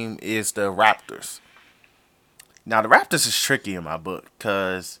team is the Raptors. Now the Raptors is tricky in my book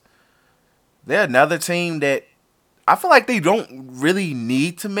because they're another team that I feel like they don't really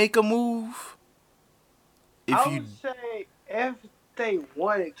need to make a move. I would say if they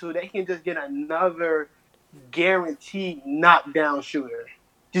wanted to, they can just get another guaranteed knockdown shooter.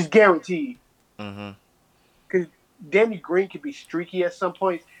 Just guaranteed. Mm-hmm. Because Danny Green could be streaky at some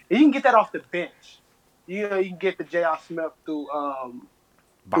points. And you can get that off the bench. You know, you can get the J.R. Smith through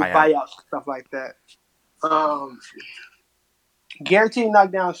buyouts, stuff like that. Guaranteed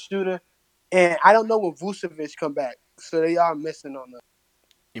knockdown shooter. And I don't know when Vucevic come back. So they are missing on the.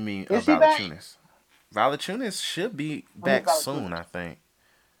 You mean Is he back? Valanciunas? Valanciunas should be I mean, back soon, I think.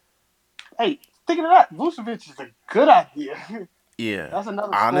 Hey, thinking of that, Vucevic is a good idea. Yeah. That's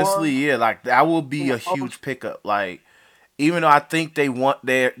another Honestly, score. yeah, like that will be a huge pickup. Like, even though I think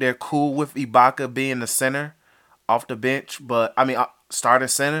they're cool with Ibaka being the center off the bench, but starting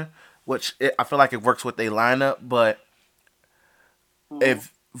center, I feel like it works with their lineup. But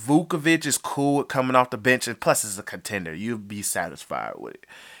if Vukovic is cool with coming off the bench, and plus it's a contender, you'll be satisfied with it.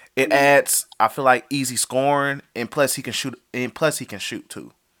 It adds, I feel like, easy scoring, and plus he can shoot,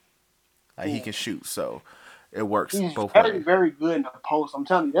 too. Like he can shoot, so it works both very, ways. very good in the post. I'm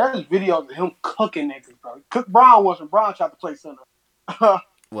telling you, there's videos of him cooking niggas, bro. Cook Brown once when Brown tried to play center.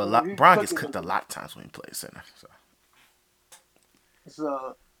 Well, Brown gets cooked a lot of times when he plays center.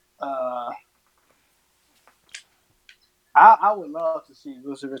 So, I would love to see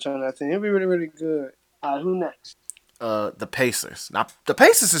Vucevic on that team. It'd be really, really good. Who next? The Pacers. Now, the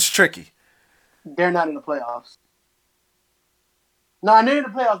Pacers is tricky. They're not in the playoffs. No, they're in the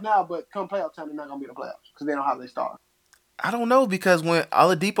playoffs now, but come playoff time, they're not gonna be in the playoffs because they don't have their star. I don't know because when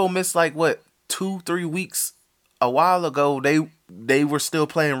Oladipo missed 2-3 weeks a while ago, they were still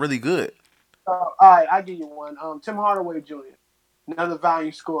playing really good. All right, I give you one. Tim Hardaway Jr. Another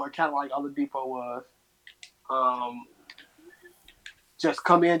value scorer, kind of like Oladipo was. Just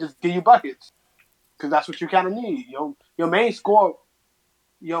come in, just give you buckets, because that's what you kind of need. Your main score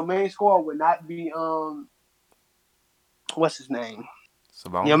would not be what's his name?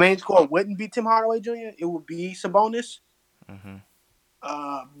 Sabonis. Your main score wouldn't be Tim Hardaway Jr. It would be Sabonis. Mm-hmm.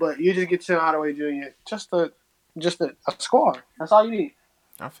 But you just get Tim Hardaway Jr. just a scorer. That's all you need.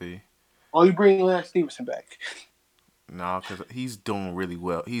 I feel you. Or you bring Lance Stevenson back. No, because he's doing really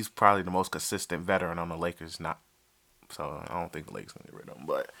well. He's probably the most consistent veteran on the Lakers. So I don't think the Lakers gonna get rid of him.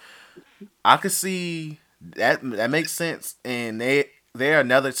 But I could see that makes sense. And they're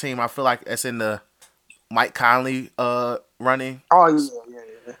another team. I feel like that's in the Mike Conley running. Oh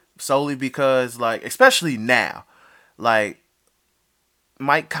yeah. Solely because especially now,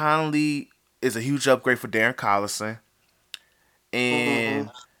 Mike Conley is a huge upgrade for Darren Collison,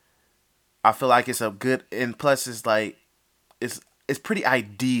 and I feel like it's a good, and plus it's pretty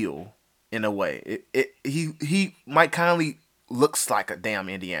ideal in a way. Mike Conley looks like a damn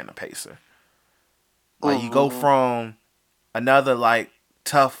Indiana Pacer. You go from another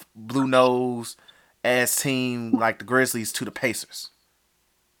tough blue nose ass team like the Grizzlies to the Pacers.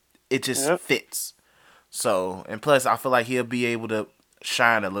 It just fits. So, and plus I feel like he'll be able to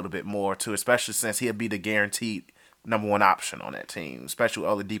shine a little bit more too, especially since he'll be the guaranteed number one option on that team, especially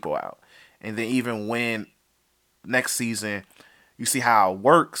with Oladipo out. And then even when next season you see how it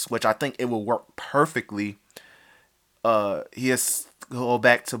works, which I think it will work perfectly, he'll go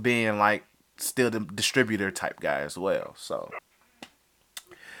back to being still the distributor type guy as well. So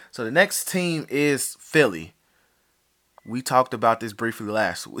the next team is Philly. We talked about this briefly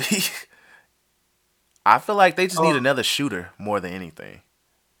last week. I feel like they just need another shooter more than anything.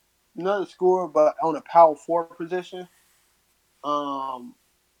 Another scorer, but on a power forward position.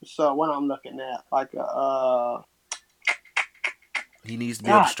 So what I'm looking at, he needs to be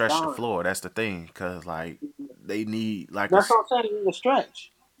able to stretch the floor. That's the thing, because they need That's what I'm saying. You need a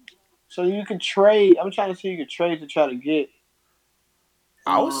stretch. So you can trade. I'm trying to see you can trade to try to get.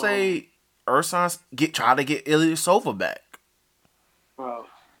 I would say Ersan try to get Ilyasova back. Bro,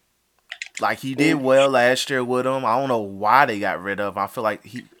 Like he did well last year with him. I don't know why they got rid of him. I feel like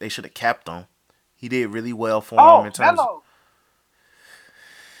they should have kept him. He did really well for him in terms. Melo.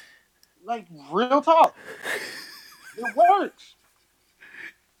 Like real talk, it works.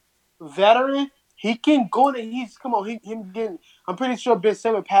 Veteran, he can go in and he's come on. Him getting. I'm pretty sure Ben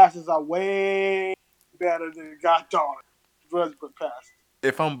Simmons passes are way better than Goddard Westbrook passes.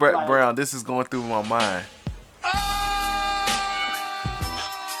 If I'm Brett Brown, this is going through my mind.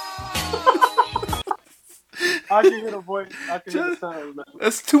 I can hear the voice. I can hear the sound. Man.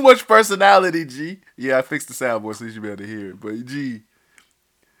 That's too much personality, G. Yeah, I fixed the soundboard so you should be able to hear it. But G,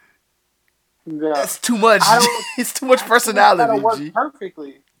 yeah. That's too much. It's too much personality, It works G.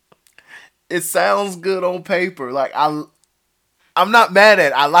 perfectly. It sounds good on paper. Like I'm not mad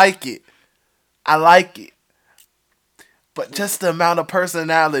at it. I like it. But just the amount of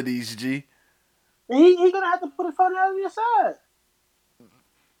personalities, G. He gonna have to put his personality aside.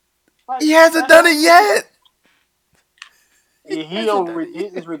 He hasn't done it yet.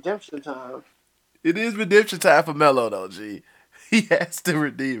 It's redemption time. It is redemption time for Melo, though, G. He has to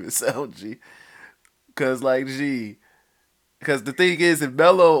redeem himself, G. Because the thing is,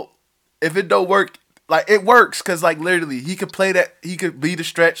 if it don't work, like, it works. Because, like, literally, he could play that, he could be the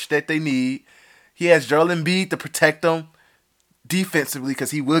stretch that they need. He has Joel Embiid to protect them defensively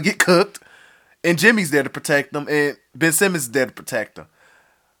because he will get cooked. And Jimmy's there to protect them. And Ben Simmons is there to protect them.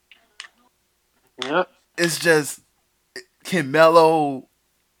 Yeah. It's just, can Melo...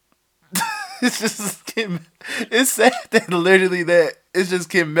 it's sad that literally that it's just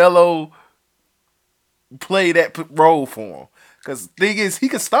can Melo play that role for him. Because the thing is, he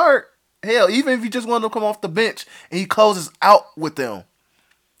could start. Hell, even if he just wanted to come off the bench and he closes out with them.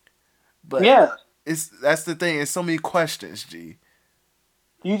 But yeah, that's the thing. It's so many questions, G.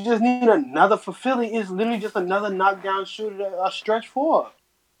 You just need another for Philly. It's literally just another knockdown shooter, a stretch four.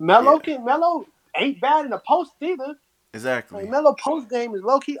 Melo ain't bad in the post either. Exactly. Like, Melo post game is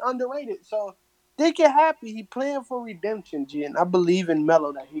low key underrated. So they get happy. He playing for redemption, G, and I believe in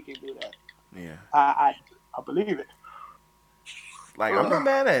Melo that he can do that. Yeah. I believe it. Like, I'm not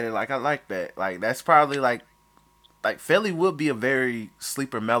mad at it. Like, I like that. Like, that's probably like Philly would be a very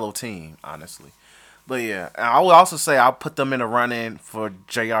sleeper Melo team, honestly. But yeah, and I would also say I'll put them in a run-in for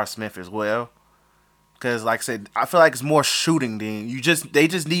J.R. Smith as well. Because, like I said, I feel like it's more shooting than they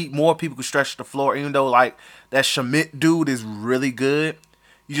just need more people who stretch the floor. Even though, like, that Schmidt dude is really good,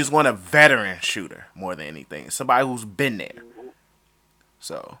 you just want a veteran shooter more than anything. Somebody who's been there.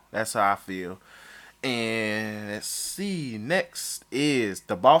 So, that's how I feel. And let's see, next is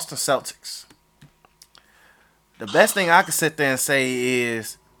the Boston Celtics. The best thing I can sit there and say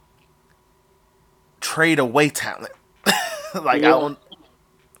is trade away talent. Like, yeah.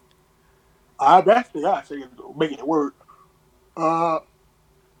 That's the guy saying making it work.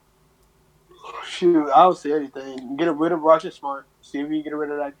 Shoot, I would say anything. Get rid of Roger Smart. See if you can get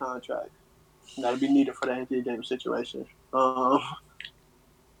rid of that contract. That'll be needed for the Anthony Davis situation. I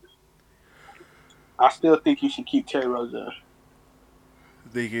still think you should keep Terry Rozier.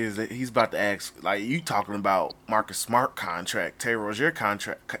 The thing is that he's about to ask, like, you talking about Marcus Smart contract, Terry Rozier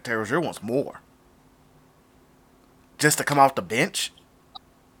contract. Terry Rozier wants more. Just to come off the bench.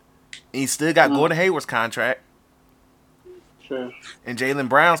 And he still got Gordon Hayward's contract. Sure. And Jaylen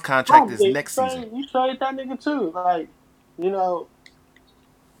Brown's contract is next season. You trade that nigga too. Like,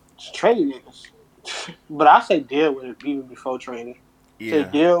 just trade niggas. But I say deal with it even before trading. Yeah.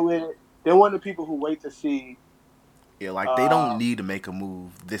 Say deal with it. They're one of the people who wait to see. Yeah, like, they don't need to make a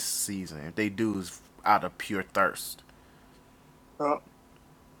move this season. If they do, it's out of pure thirst. Yeah.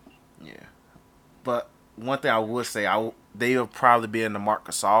 But one thing I would say, they will probably be in the Marc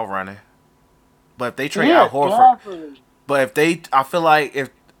Gasol running. But if they trade Al Horford, I feel like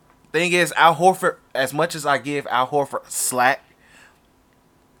thing is, Al Horford, as much as I give Al Horford slack,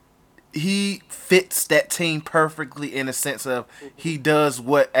 he fits that team perfectly in the sense of he does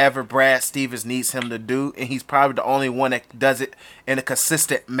whatever Brad Stevens needs him to do, and he's probably the only one that does it in a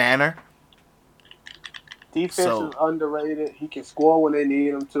consistent manner. Defense is underrated. He can score when they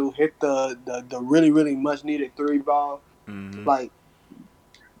need him to. Hit the really, really much needed 3 ball. Mm-hmm. Like,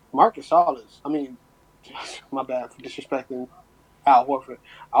 Marc Gasol is, my bad for disrespecting Al Horford.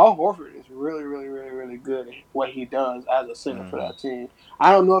 Al Horford is really, really, really, really good at what he does as a center for that team.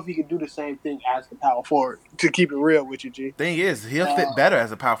 I don't know if he could do the same thing as the power forward, to keep it real with you, G. Thing is, he'll fit better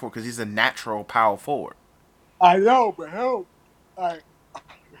as a power forward because he's a natural power forward. I know, but hell, I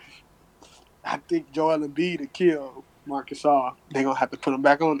think Joel Embiid to kill Marc Gasol. They're going to have to put him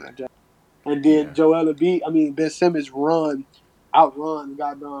back on that job. And then Ben Simmons outrun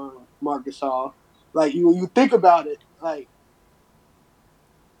goddamn Marc Gasol. Like, you think about it, like,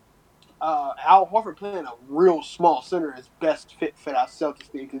 Al Horford playing a real small center is best fit for that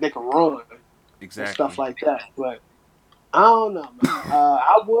Celtics team because they can run and stuff Exactly. like that. But I don't know, man.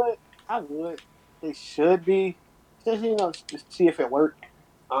 I would. They should be, just to see if it worked.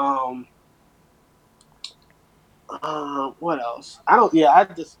 Um, what else? I don't. Yeah, I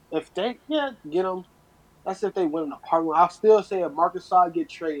just if they get them. That's if they win an apartment. I'll still say if Marcus Gasol get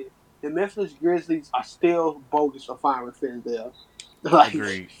traded, the Memphis Grizzlies are still bogus for firing Fizdale. Like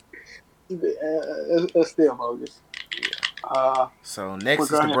Agreed. it's still bogus. Yeah. Uh, So but next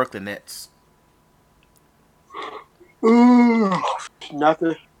go is the ahead. Brooklyn Nets.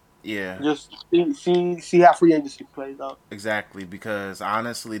 Nothing. Yeah. Just see how free agency plays out. Exactly. Because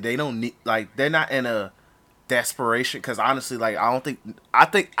honestly, they don't need they're not in a desperation. Because honestly, I don't think I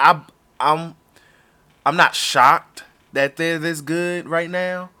think I'm I'm not shocked that they're this good right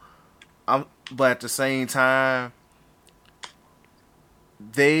now. But at the same time,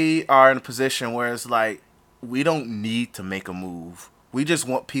 they are in a position where it's like we don't need to make a move. We just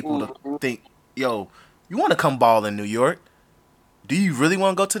want people to Mm-hmm. think, yo, you want to come ball in New York? Do you really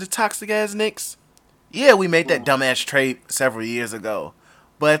want to go to the toxic ass Knicks? Yeah, we made that dumbass trade several years ago,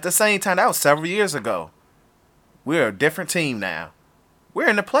 but at the same time, that was several years ago. We're a different team now. We're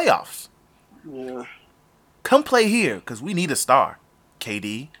in the playoffs. Yeah. Come play here because we need a star.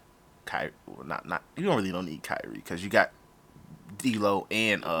 KD, Kyrie, well, not you don't need Kyrie because you got D'Lo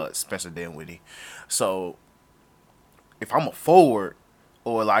and Spencer Dinwiddie. So if I'm a forward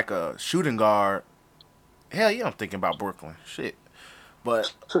or like a shooting guard, hell yeah, I'm thinking about Brooklyn. Shit,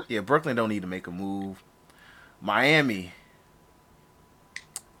 but yeah, Brooklyn don't need to make a move. Miami,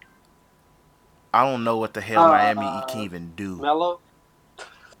 I don't know what the hell Miami can even do. Melo.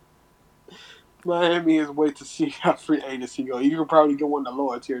 Miami is wait to see how free agency go. You can probably get one of the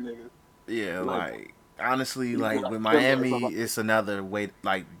lower tier niggas. Yeah, Like honestly, you get with like Kimber or Miami, something. it's another way.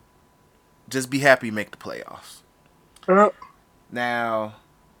 Just be happy you make the playoffs. Now,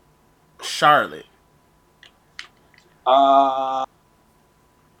 Charlotte. Uh,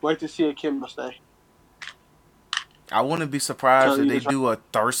 wait to see a Kimber stay. I wouldn't be surprised Tell if you they this right. do a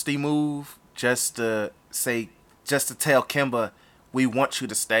thirsty move just to tell Kimba, we want you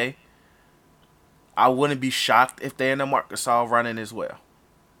to stay. I wouldn't be shocked if they're in the Marcus all running as well.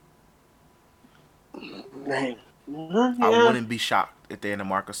 Man. I Yeah. wouldn't be shocked if they're in the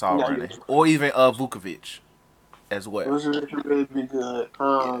Marcus all Yeah, running, or even Vukovic as well. those are could really be good.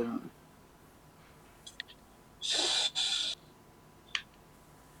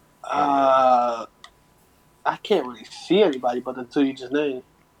 Yeah, but yeah, Uh, I can't really see anybody but the two you just named.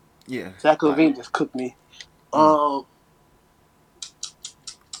 yeah, Zach Levine just cooked me. mm, Um,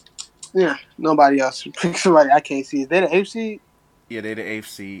 yeah, nobody else. Pick somebody I can't see. Is they the AFC? yeah. They're the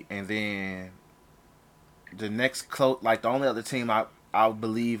AFC, and then the next the only other team I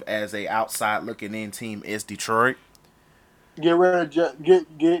believe as a outside looking in team is Detroit. Get rid of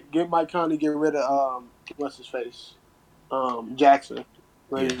get Mike Conley. Get rid of what's his face? Jackson,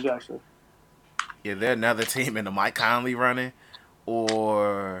 Yeah, Reggie Jackson. yeah. They're another team in the Mike Conley running,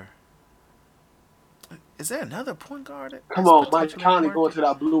 or is there another point guard Come that's on, Mike potentially in the Conley going market? to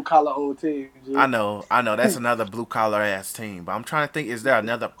that blue collar old team. I G. know, I know. That's another blue collar ass team. But I'm trying to think: is there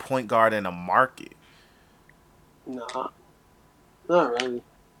another point guard in the market? Nah, not really.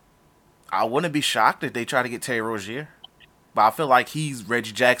 I wouldn't be shocked if they try to get Terry Rozier, but I feel like he's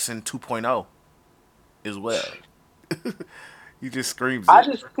Reggie Jackson 2.0 as well. He just screams I it.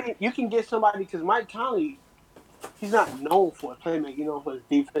 just think you can get somebody because Mike Conley, he's not known for his playmaking. You know, for his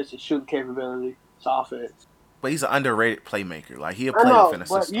defense and shooting capability, his offense. But he's an underrated playmaker. Like he'll I play know, within a but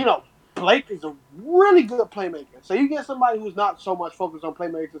system. Blake is a really good playmaker. So you get somebody who's not so much focused on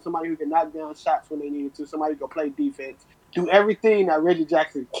playmaking, somebody who can knock down shots when they need to, somebody who can play defense, do everything that Reggie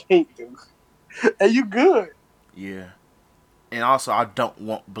Jackson can't do, and you good. Yeah. And also, I don't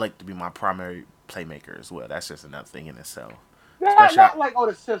want Blake to be my primary playmaker as well. That's just another thing in itself. Especially, Not like on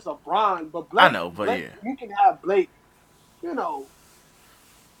the sense of Bron, but I know, but Blake, yeah, you can have Blake, you know,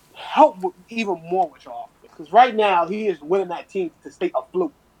 help with, even more with your offense because right now he is winning that team to stay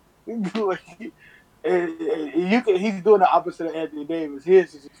afloat. He's doing the opposite of Anthony Davis.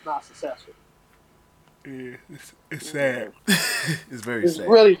 His is just not successful. yeah, it's sad. It's very It's sad.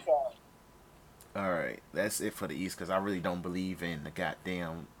 really sad. All right, that's it for the East because I really don't believe in the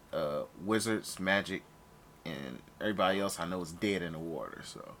goddamn Wizards, Magic, and everybody else I know is dead in the water.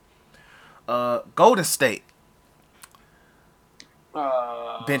 So, Golden State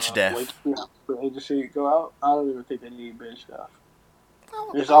bench Wait death. to see how free agency go out. I don't even think they need bench stuff.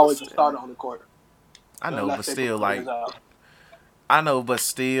 There's I always a starter on the court know, but unless they put still, players out. I know, but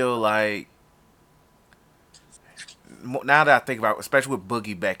still, now that I think about it, especially with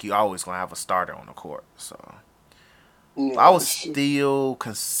Boogie back, you always gonna have a starter on the court. So I would Yes. still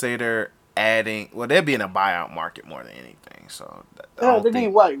consider adding. Well, they'd be in a buyout market more than anything. So I Yeah, don't they need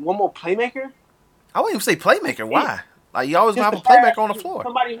think. what? One more playmaker? I wouldn't even say playmaker. Yeah. Why? Like you always Just gonna the have a playmaker on the pass. floor.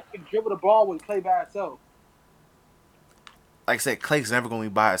 Somebody who can dribble the ball when Clay by itself. Like I said, Clay's never gonna be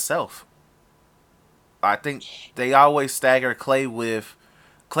by himself. I think they always stagger Clay with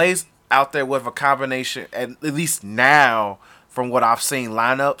Clay's out there with a combination. At least now, from what I've seen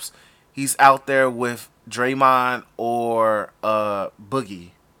lineups, he's out there with Draymond or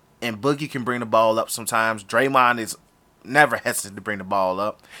Boogie, and Boogie can bring the ball up sometimes. Draymond is never hesitant to bring the ball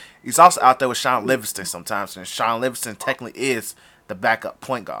up. He's also out there with Sean Livingston sometimes, and Sean Livingston technically is the backup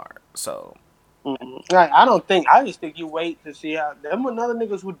point guard. So Like, I don't think. I just think you wait to see how them another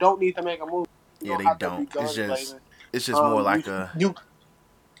niggas who don't need to make a move. You yeah, don't they have to be don't. guns blazing. It's just more like You, a you.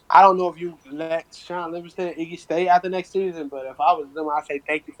 I don't know if you let Sean Livingston and Iggy stay after next season, but if I was them, I'd say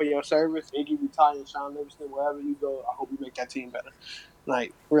thank you for your service. Iggy retiring, Sean Livingston, wherever you go, I hope you make that team better.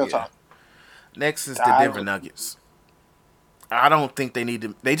 Like real yeah. talk. Next is the I Denver don't, Nuggets. I don't think they need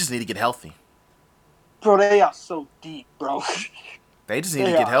to. They just need to get healthy. bro, they are so deep, bro. They just need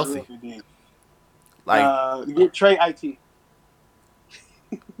to They get are healthy. really deep. Like Get Trey IT.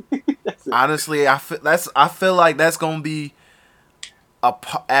 That's it. honestly, I feel like that's gonna be a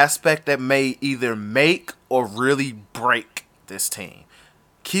aspect that may either make or really break this team.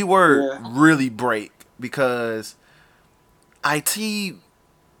 Keyword Yeah. really break because it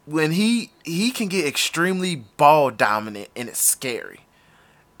when he can get extremely ball dominant and it's scary.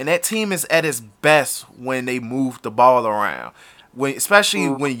 And that team is at its best when they move the ball around. Especially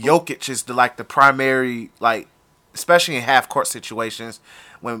when Jokic is the primary especially in half court situations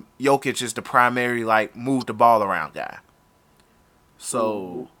when Jokic is the primary move the ball around guy.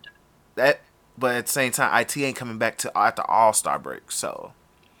 So but at the same time IT ain't coming back to after All Star break. So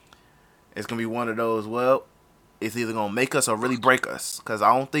it's gonna be one of those. Well, it's either gonna make us or really break us. Because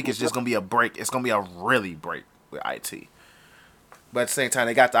I don't think it's just gonna be a break. It's gonna be a really break with IT. But at the same time,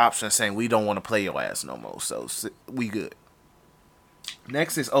 they got the option of saying we don't want to play your ass no more. So we good.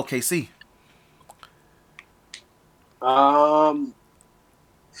 Next is OKC.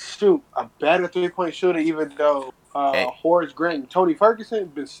 Shoot, a better 3-point shooter, even though Hey, Horace Grant and Tony Ferguson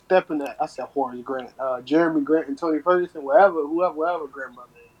been stepping that. I said Horace Grant, Jeremy Grant and Tony Ferguson, whoever grandmother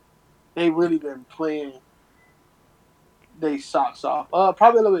is, they really been playing they socks off.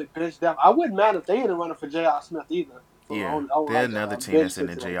 Probably a little bit bench depth. I wouldn't mind if they ain't running for J.R. Smith either. yeah, On they're like another a team bench that's in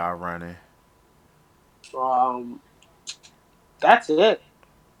the situation. JR running. That's it.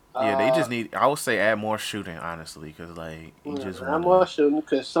 Yeah, they just need. I would say add more shooting, honestly, because you just I'm want more to shooting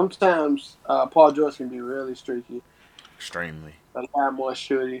because sometimes Paul George can be really streaky. extremely. A lot more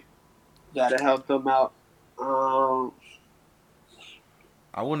shooting. Gotta help them out.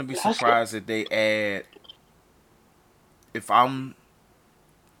 I wouldn't be That's good. surprised if they add. If I'm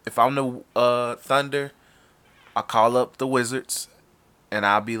the Thunder, I call up the Wizards, and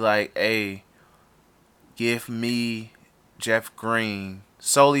I'll be like, "Hey, give me Jeff Green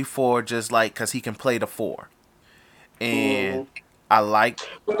solely for just because he can play the 4, and Mm-hmm. I like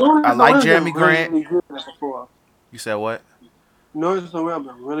I The like Wizards Jeremy been Grant." really good at the floor. You said what? Notice the Wizards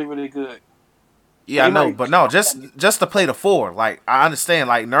been really, really good. Yeah, I They know, might. but no, just to play the 4. Like I understand,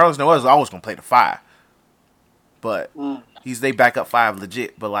 Nerlens Noel is always gonna play the 5, but Mm. he's they backup 5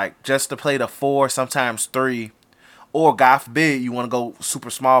 legit. But just to play the 4, sometimes 3, or God forbid you want to go super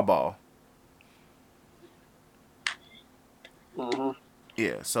small ball. Mm-hmm.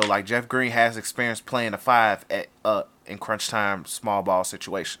 Yeah, so Jeff Green has experience playing the 5 at in crunch time small ball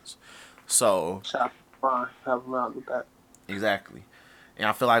situations. So Shot fine. Help them out with that. exactly, and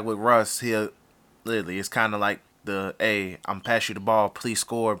I feel like with Russ, he'll literally it's kind of like the hey, I'm pass you the ball, please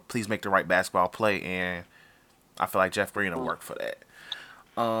score, please make the right basketball play, and I feel like Jeff Green will work for that.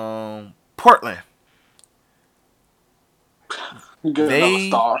 Portland, Get another they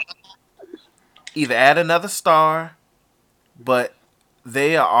star. either add another star, but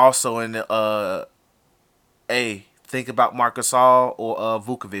they are also in the think about Marcus Gasol or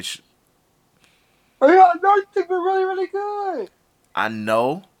Vukovic. Oh, yeah, no, you think been really, really good. I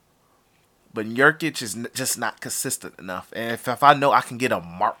know, but Nurkic is just not consistent enough. And if I know I can get a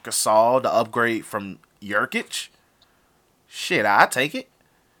Marc Gasol to upgrade from Nurkic, shit, I take it.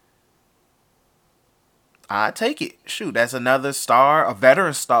 I take it. Shoot, that's another star, a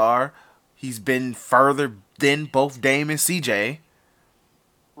veteran star. He's been further than both Dame and CJ.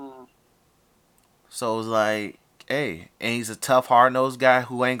 Mm. So it's like, hey, and he's a tough, hard-nosed guy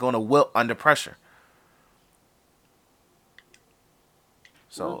who ain't gonna wilt under pressure.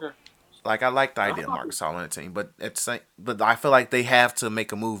 So Okay. Like I like the idea of Marcus Gasol on the team, but I feel like they have to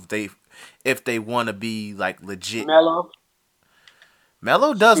make a move. If they want to be like legit.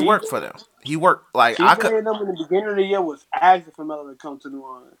 Melo does work for them. He worked like I could. CJ and them in the beginning of the year was asking for Melo to come to New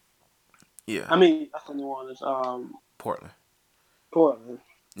Orleans. Yeah. I mean, that's New Orleans. Portland.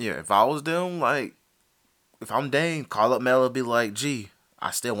 Yeah, if I was them, like, if I'm Dame, call up Melo, be like, "Gee, I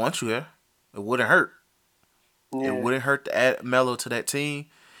still want you here. It wouldn't hurt. Yeah. It wouldn't hurt to add Melo to that team."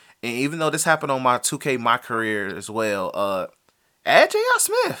 And even though this happened on my 2K my career as well, add J.R.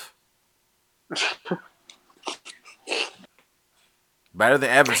 Smith. Better than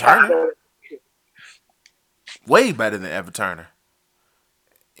Evan Turner. Way better than Evan Turner.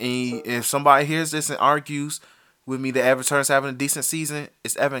 And if somebody hears this and argues with me that Evan Turner's having a decent season,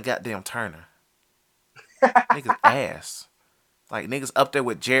 it's Evan goddamn Turner. Nigga's ass. Like, niggas up there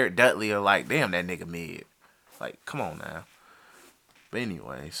with Jared Dudley are like, damn, that nigga mid. Like, come on now. But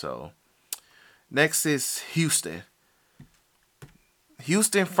anyway, so next is Houston.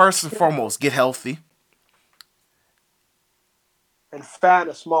 Houston, first and foremost, get healthy. And find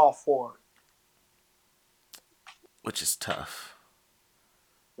a small forward. Which is tough.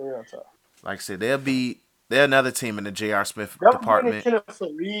 Real tough. Like I said, they're another team in the J.R. Smith department. Kenneth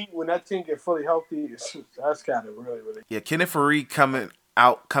Faried, when that team get fully healthy, that's kind of really. Yeah, Kenneth Faried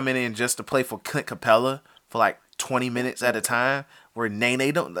coming in just to play for Clint Capella for like 20 minutes at a time, where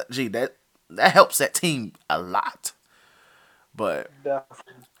Nene don't. Gee, that helps that team a lot. But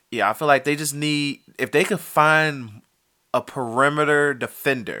definitely. Yeah, I feel like they just need, if they could find a perimeter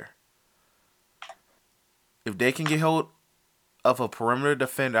defender, if they can get hold of a perimeter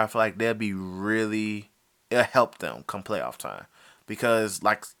defender, I feel like it'll help them come playoff time. Because,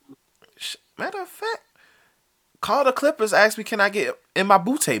 like, matter of fact, call the Clippers, ask me, can I get in my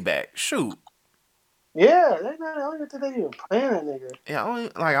Butte back? Shoot. Yeah, I don't even think they even playing that nigga. Yeah,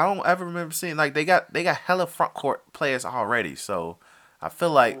 I don't ever remember seeing, like, they got hella front court players already, so I feel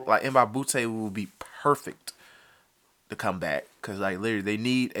like Mba Butte will be perfect to come back, because, like, literally they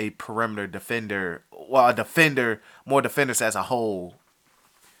need a perimeter defender, more defenders as a whole.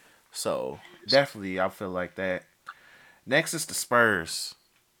 So definitely, I feel like that. Next is the Spurs.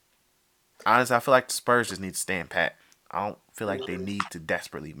 Honestly, I feel like the Spurs just need to stand pat. I don't feel like they need to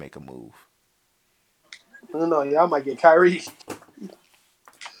desperately make a move. I don't know. Y'all might get Kyrie. I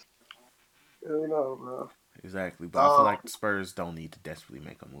don't know, bro. Exactly, but I feel like the Spurs don't need to desperately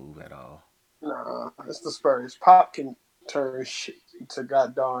make a move at all. Nah, it's the Spurs. Pop can turn shit to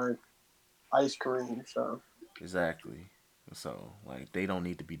goddamn ice cream, so. Exactly. So, like, they don't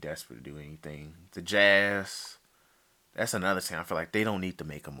need to be desperate to do anything. The Jazz, that's another team. I feel like they don't need to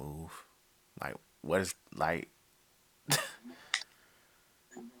make a move. Like, what is, like...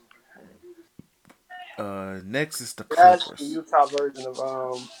 next is the Clippers. That's the Utah version of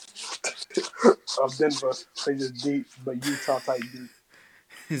of Denver. They just deep, but Utah type deep.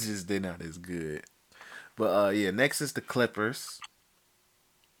 It's just they're not as good. But yeah, next is the Clippers.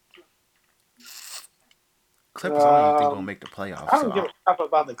 Clippers, I don't even think gonna make the playoffs. I don't give a crap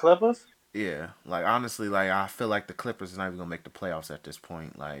about the Clippers. Yeah, like, honestly, like, I feel like the Clippers is not even gonna make the playoffs at this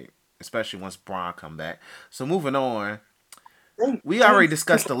point. Like, especially once Bron come back. So moving on. We already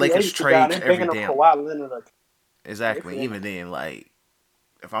discussed the Lakers trade every damn. Exactly. Even then, like,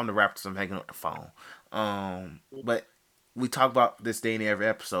 if I'm the Raptors, I'm hanging up the phone. But we talk about this day in every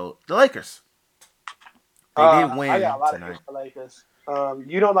episode. The Lakers. They did win I got a lot tonight. Of Lakers.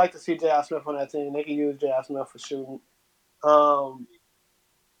 You don't like to see J.R. Smith on that team. They can use J.R. Smith for shooting.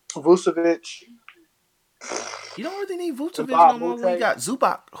 Vucevic. You don't really need Vucevic no more when you got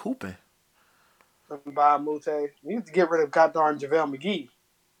Zubac hooping. Bob Mute. You need to get rid of goddamn JaVale McGee.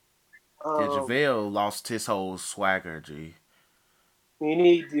 Yeah, JaVale lost his whole swagger, G. You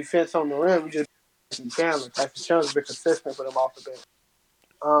need defense on the rim. You just Chandler. Tyson Chandler's been consistent with him off the bench.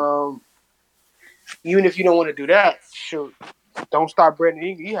 Even if you don't want to do that, shoot, don't start Brandon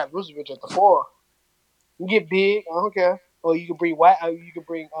Ingram. You have Vucevic at the 4. You get big, I don't care. Or you can bring White. You can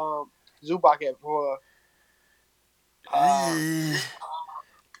bring Zubac at 4.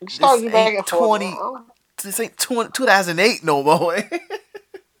 This ain't 2008 no more. It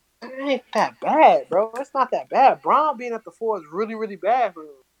ain't that bad, bro. It's not that bad. Bron being at the 4 is really, really bad for him.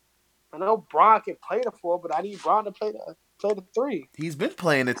 I know Bron can play the 4, but I need Bron to play the 3. He's been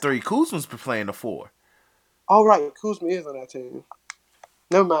playing the 3. Kuzma's been playing the 4. All right, Kuzma is on that team.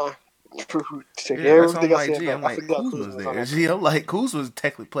 Never mind. Yeah, that's what I'm like, G. I'm like, Kuzma's there. G, I'm like, Kuzma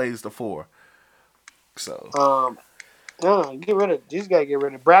technically plays the 4. So. No, get rid of. These guys get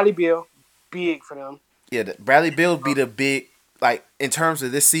rid of Bradley Beal. Big for them. Yeah, Bradley Beal would be the big, like, in terms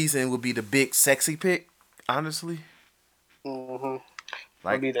of this season, would be the big sexy pick, honestly. Mm-hmm. would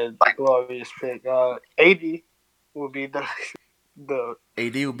Like be the glorious pick. AD would be the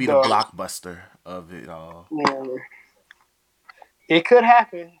AD would be the the. blockbuster of it all. Yeah, it could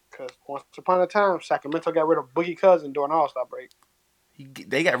happen because once upon a time, Sacramento got rid of Boogie Cousin during All Star break.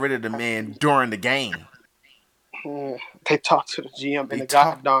 They got rid of the man during the game. Yeah, they talked to the GM They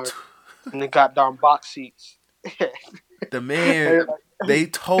talked. in the goddamn box seats. The They man, were they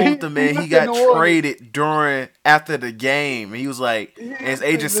like, told the he man he went to got New Orleans. traded during after the game, and he was like, and Yeah, his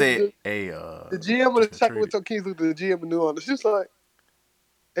agent said, the, "Hey, the GM of just the got traded." Sacramento Kings looked at the GM in New Orleans. She's like,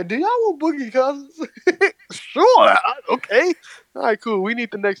 "And do y'all want Boogie Cousins?" Sure. Okay. All right, cool. We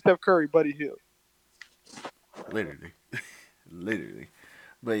need the next Steph Curry, Buddy Hill. Literally, literally.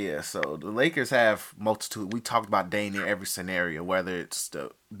 But yeah, so the Lakers have multitude. We talked about Dane in every scenario, whether it's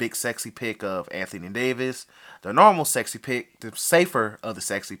the big sexy pick of Anthony Davis, the normal sexy pick, the safer of the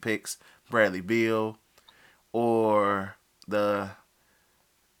sexy picks, Bradley Beal, or the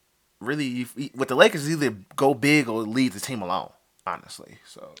really with the Lakers either go big or leave the team alone. Honestly,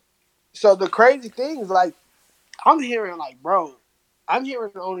 So the crazy thing is, like, I'm hearing, like, bro, I'm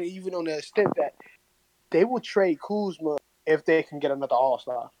hearing only even on the extent that they will trade Kuzma if they can get another All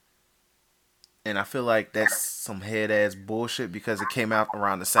Star. and I feel like that's some head ass bullshit because it came out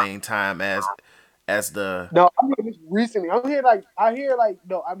around the same time as the. No, I'm hearing this recently. I'm hearing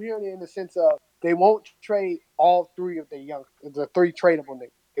it in the sense of they won't trade all three of the three tradable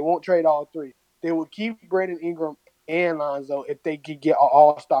niggas. They won't trade all three. They will keep Brandon Ingram and Lonzo if they could get an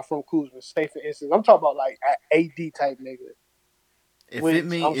All Star from Kuzma. Say for instance, I'm talking about like an AD type nigga. Which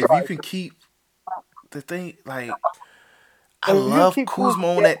I'm If you sorry, can keep the thing like I if you love keep Kuzma, Kuzma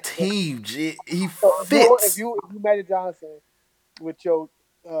on yeah. that team. He So if fits. you Magic Johnson with your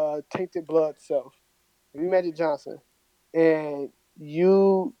tainted blood self, if you Magic Johnson and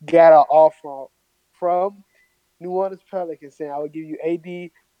you got an offer from New Orleans Pelicans saying I would give you AD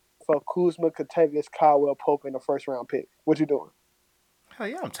for Kuzma, Kentavious Caldwell Pope in the first round pick. What you doing? Hell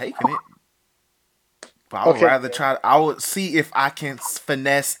yeah, I'm taking it. But I would Okay, rather try. I would see if I can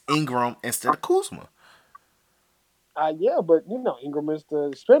finesse Ingram instead of Kuzma. yeah, but you know Ingram is the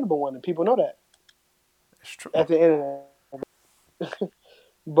expendable one, and people know that. That's true. At the end of that,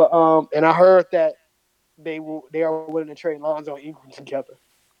 but and I heard that they are willing to trade Lonzo and Ingram together.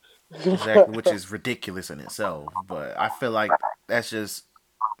 Exactly, which is ridiculous in itself. But I feel like that's just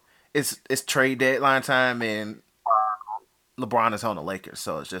it's trade deadline time and LeBron is on the Lakers,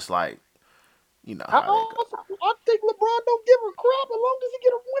 so it's just like you know how that goes. I think LeBron don't give a crap as long as he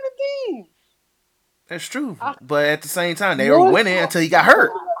get a winning team. That's true, I, but at the same time, they were one, winning until he got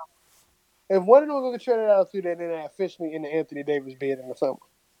hurt. if one of them going to trade it out to, then they officially in the Anthony Davis bid in the summer.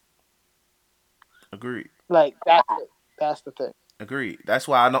 Agreed. Like that's the thing. Agreed. That's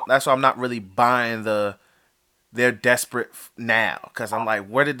why I don't. That's why I'm not really buying they're desperate now because I'm like,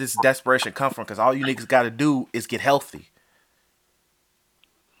 where did this desperation come from? Because all you niggas got to do is get healthy.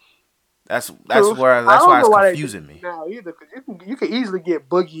 That's True. why it's confusing me. Now either because you can easily get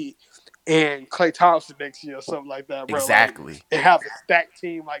Boogie and Klay Thompson next year or something like that, bro. Exactly. Like, and have a stacked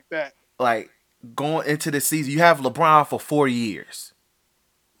team like that. Like going into the season, you have LeBron for 4 years.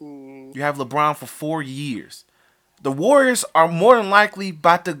 You have LeBron for 4 years. The Warriors are more than likely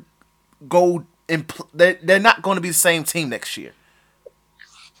about to go. They're not going to be the same team next year.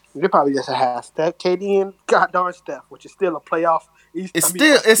 They probably just have Steph, KD, and goddamn Steph, which is still a playoff. It's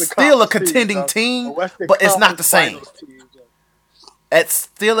still a contending team, but it's not the same. It's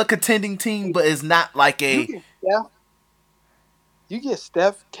still a contending team, but it's not like a. You get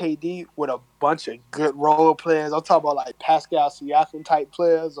Steph, KD with a bunch of good role players. I'm talking about like Pascal Siakam type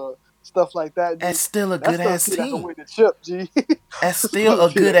players or stuff like that. That's still a good ass team. Win the chip, G. That's still a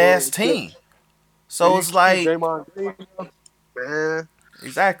good ass team. So it's like, man.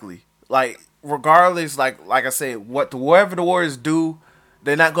 Exactly. Like regardless, like I said, whatever the Warriors do,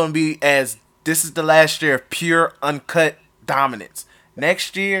 they're not going to be as. This is the last year of pure uncut dominance.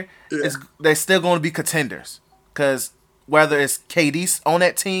 Next year, they're still going to be contenders because whether it's KD on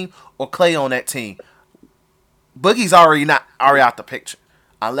that team or Klay on that team, Boogie's already out the picture.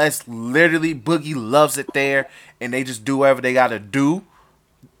 Unless literally Boogie loves it there and they just do whatever they got to do.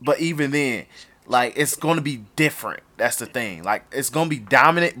 But even then, like it's going to be different. That's the thing. Like it's going to be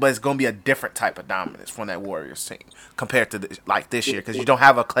dominant, but it's going to be a different type of dominance from that Warriors team compared to this year because you don't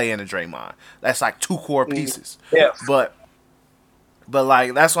have a Klay and a Draymond. That's like two core pieces. Yeah. But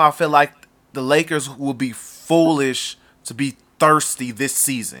like that's why I feel like the Lakers will be foolish to be thirsty this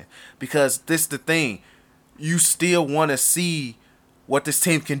season because this is the thing. You still want to see what this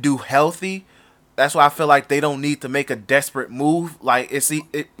team can do healthy. That's why I feel like they don't need to make a desperate move. Like it's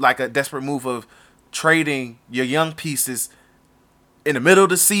like a desperate move of trading your young pieces in the middle of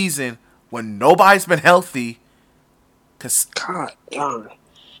the season when nobody's been healthy, God darn.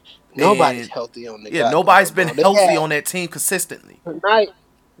 Nobody's and healthy on the yeah, nobody's goddamn, been bro. They healthy had on that team consistently. tonight.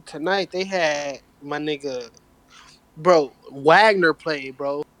 Tonight they had my nigga, bro. Wagner played,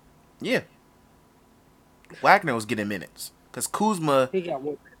 bro. Yeah, Wagner was getting minutes because Kuzma He got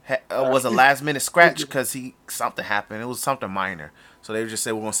one. was a last minute He's scratch getting. because something happened. It was something minor, so they just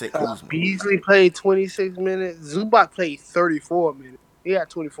said we're gonna sit Kuzma. Beasley played 26 minutes. Zubac played 34 minutes. He had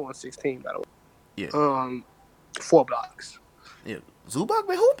 24 and 16, by the way. Yeah, 4 blocks. yeah. Zubac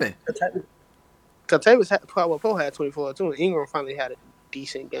been hooping. Katavis had Poe had 24 too. And Ingram finally had a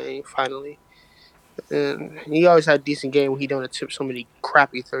decent game. Finally, and he always had a decent game when he don't attempt so many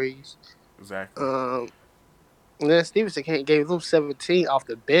crappy threes. Exactly. Um, and then Stevenson gave him 17 off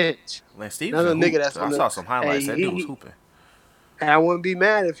the bench. Lance Stevenson Another nigga hooped. that's I on the saw some highlights. hey That dude was hooping. and I wouldn't be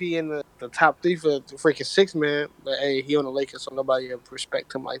mad if he in the top 3 for the freaking 6 man. But hey, he on the Lakers, so nobody ever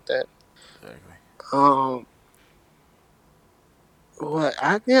respect him like that. Exactly. What?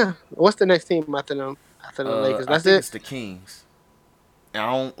 Yeah. What's the next team after them? After the Lakers? I That's think it. it's the Kings. And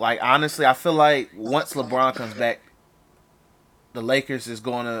I don't like honestly. I feel like once LeBron comes back, the Lakers is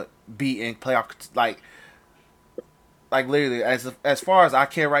gonna be in playoff. Like literally, as far as I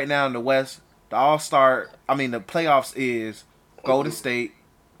care right now in the West, the All Star. I mean, the playoffs is Golden State,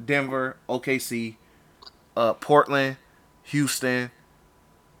 Denver, OKC, Portland, Houston,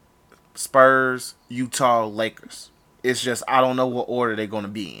 Spurs, Utah, Lakers. It's just I don't know what order they're gonna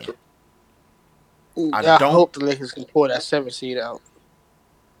be in. I I don't. hope the Lakers can pull that 7 seed out.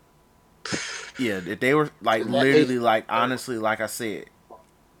 Yeah, if they were like That eight. literally like honestly, like I said,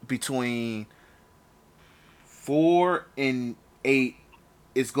 between 4 and 8,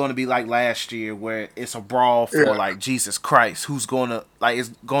 it's going to be like last year where it's a brawl for Yeah. like Jesus Christ, who's going to like it's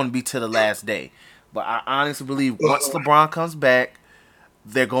going to be to the last day. But I honestly believe once LeBron comes back,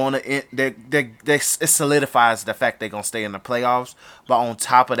 they're going to it solidifies the fact they're going to stay in the playoffs. But on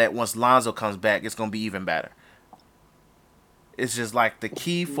top of that, once Lonzo comes back, it's going to be even better. It's just like the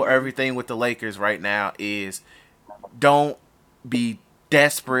key for everything with the Lakers right now is don't be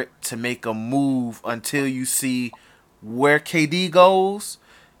desperate to make a move until you see where KD goes.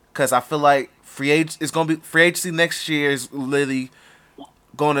 Because I feel like free agency next year is literally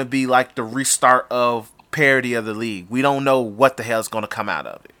going to be like the restart of parity of the league. We don't know what the hell is going to come out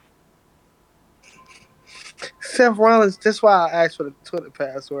of it. Seth Rollins. That's why I asked for the Twitter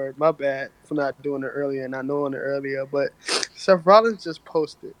password. My bad for not doing it earlier and not knowing it earlier. But Seth Rollins just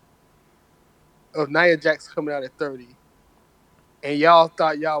posted of Nia Jax coming out at 30. And y'all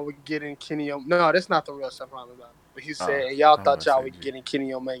thought y'all were getting Kenny Omega. No, that's not the real Seth Rollins. But he said, and y'all I'm thought about to y'all say, were G. getting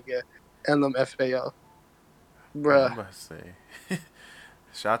Kenny Omega, LMFAO. Yeah, I'm Bruh. about to say.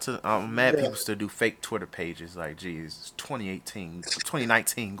 Shout out to I'm mad people still do fake Twitter pages. Like, geez, it's 2018,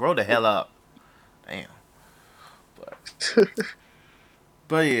 2019. Grow the hell up. Damn.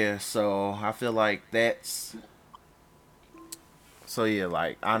 But yeah, so I feel like that's. So yeah,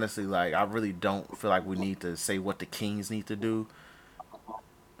 like honestly, like I really don't feel like we need to say what the Kings need to do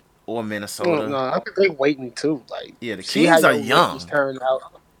or No, Minnesota. I think they waiting too. Like, Yeah, the see how Kings are your rookies young. turn out.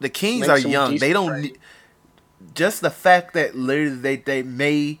 The Kings Make are some young. They decent don't trades. just the fact that literally they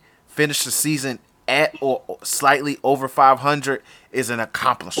may finish the season at or slightly over 500 is an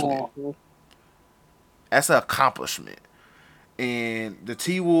accomplishment. Mhm. That's an accomplishment. And the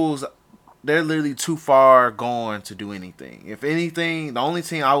T Wolves, they're literally too far gone to do anything. If anything, the only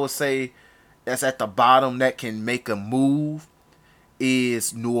team I would say that's at the bottom that can make a move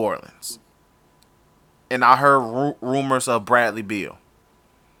is New Orleans. And I heard rumors of Bradley Beal.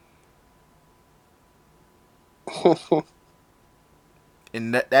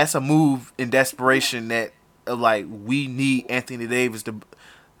 And that's a move in desperation that like we need Anthony Davis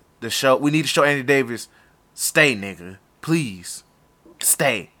to show. We need to show Anthony Davis, stay, nigga, please,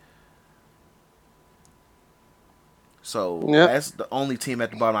 stay. So Yep. that's the only team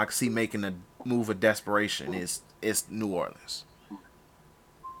at the bottom I can see making a move of desperation is New Orleans.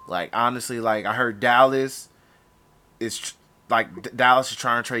 Like honestly, like I heard Dallas is like Dallas is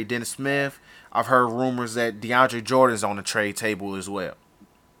trying to trade Dennis Smith. I've heard rumors that DeAndre Jordan's on the trade table as well.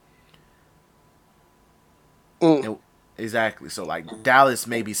 Exactly. So like Dallas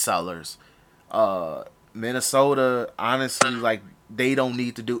maybe sellers. Minnesota, honestly, like they don't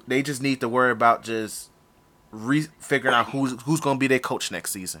need to do. They just need to worry about just figuring out who's going to be their coach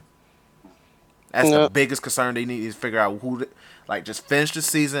next season. That's the Yep. biggest concern they need is figure out like just finish the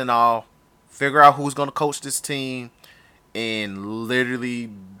season off, figure out who's going to coach this team, and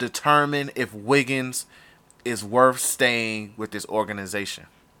literally determine if Wiggins is worth staying with this organization.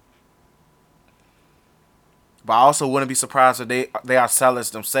 But I also wouldn't be surprised if they are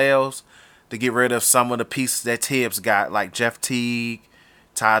sellers themselves to get rid of some of the pieces that Tibbs got, like Jeff Teague,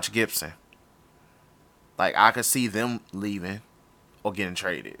 Taj Gibson. Like, I could see them leaving or getting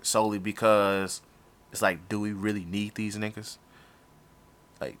traded solely because it's like, do we really need these niggas?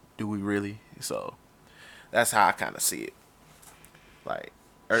 Like, do we really? So that's how I kind of see it. Like,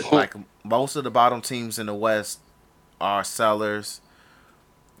 like most of the bottom teams in the West are sellers.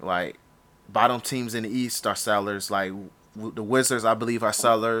 Like, bottom teams in the East are sellers. Like, the Wizards, I believe, are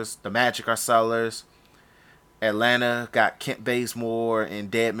sellers. The Magic are sellers. Atlanta got Kent Bazemore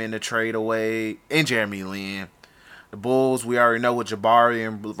and Deadman to trade away, and Jeremy Lin. The Bulls, we already know with Jabari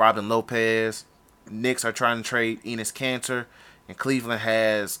and Robin Lopez. Knicks are trying to trade Enes Kanter, and Cleveland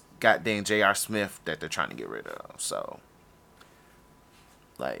has goddamn J.R. Smith that they're trying to get rid of. So,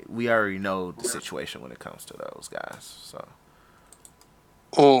 like, we already know the situation when it comes to those guys. So,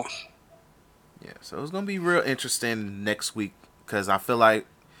 yeah, so it's gonna be real interesting next week because I feel like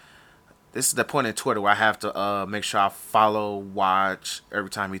this is the point in Twitter where I have to make sure I follow, watch every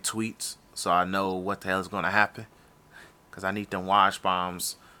time he tweets, so I know what the hell is gonna happen. Cause I need them watch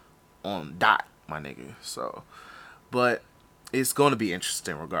bombs on dot, my nigga. So, but it's gonna be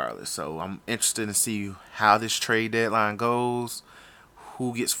interesting regardless. So I'm interested to see how this trade deadline goes,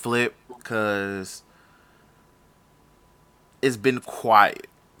 who gets flipped, cause it's been quiet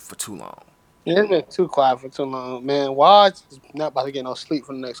for too long. It's been too quiet for too long, man. Watch is not about to get no sleep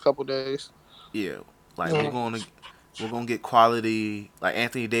for the next couple days. Yeah, like we're gonna get quality. Like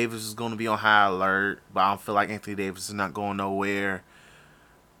Anthony Davis is gonna be on high alert, but I don't feel like Anthony Davis is not going nowhere.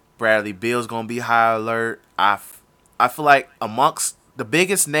 Bradley Beal's gonna be high alert. I feel like amongst the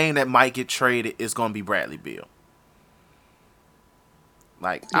biggest name that might get traded is gonna be Bradley Beal.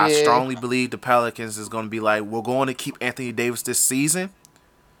 Like I Yeah. strongly believe the Pelicans is gonna be like, we're going to keep Anthony Davis this season,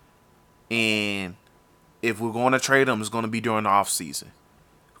 and if we're going to trade him, it's going to be during the off season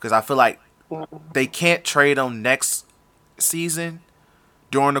because I feel like they can't trade him next season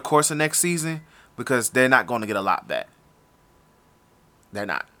during the course of next season because they're not going to get a lot back. They're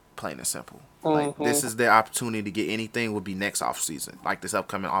not, plain and simple. Like this is their opportunity to get anything would be next off season, like this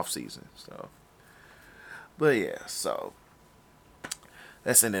upcoming off season. So, but yeah, so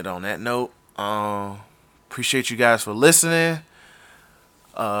let's end it on that note. Appreciate you guys for listening.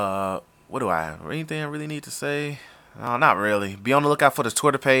 What do I have? Anything I really need to say? Not really. Be on the lookout for the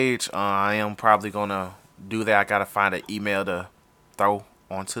Twitter page. I am probably gonna do that. I gotta find an email to throw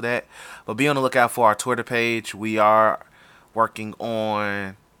onto that. But be on the lookout for our Twitter page. We are working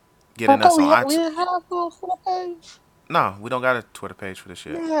on getting us on iTunes. We didn't have no Twitter page. No, we don't got a Twitter page for this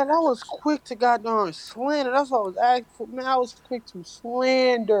shit. Man, I was quick to goddamn slander. That's what I was asking for. Man, I was quick to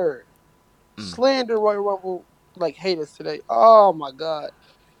slander. Slander Royal Rumble like haters today. Oh my god.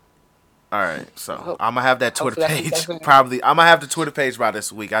 All right, so I'm gonna have that Twitter page. That's Probably I'm gonna have the Twitter page by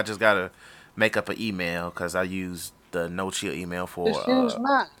this week. I just gotta make up an email because I use the No Chill email for. Just use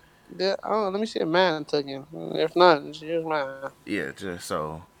mine. Let me see if mine took him. If not, just use mine. Yeah, just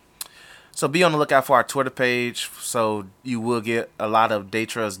so be on the lookout for our Twitter page. So you will get a lot of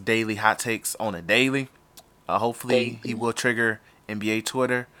Daytra's daily hot takes on a daily. Hopefully he will trigger NBA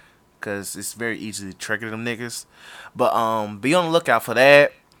Twitter because it's very easy to trigger them niggas. But be on the lookout for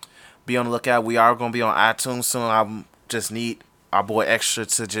that. Be on the lookout. We are going to be on iTunes soon. I just need our boy Extra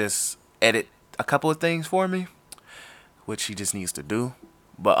to just edit a couple of things for me, which he just needs to do.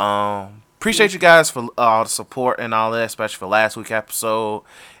 But appreciate you guys for all the support and all that, especially for last week's episode.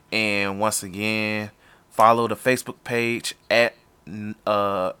 And once again, follow the Facebook page at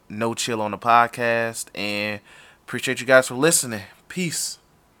No Chill on the podcast. And appreciate you guys for listening. Peace.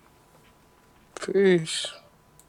 Peace.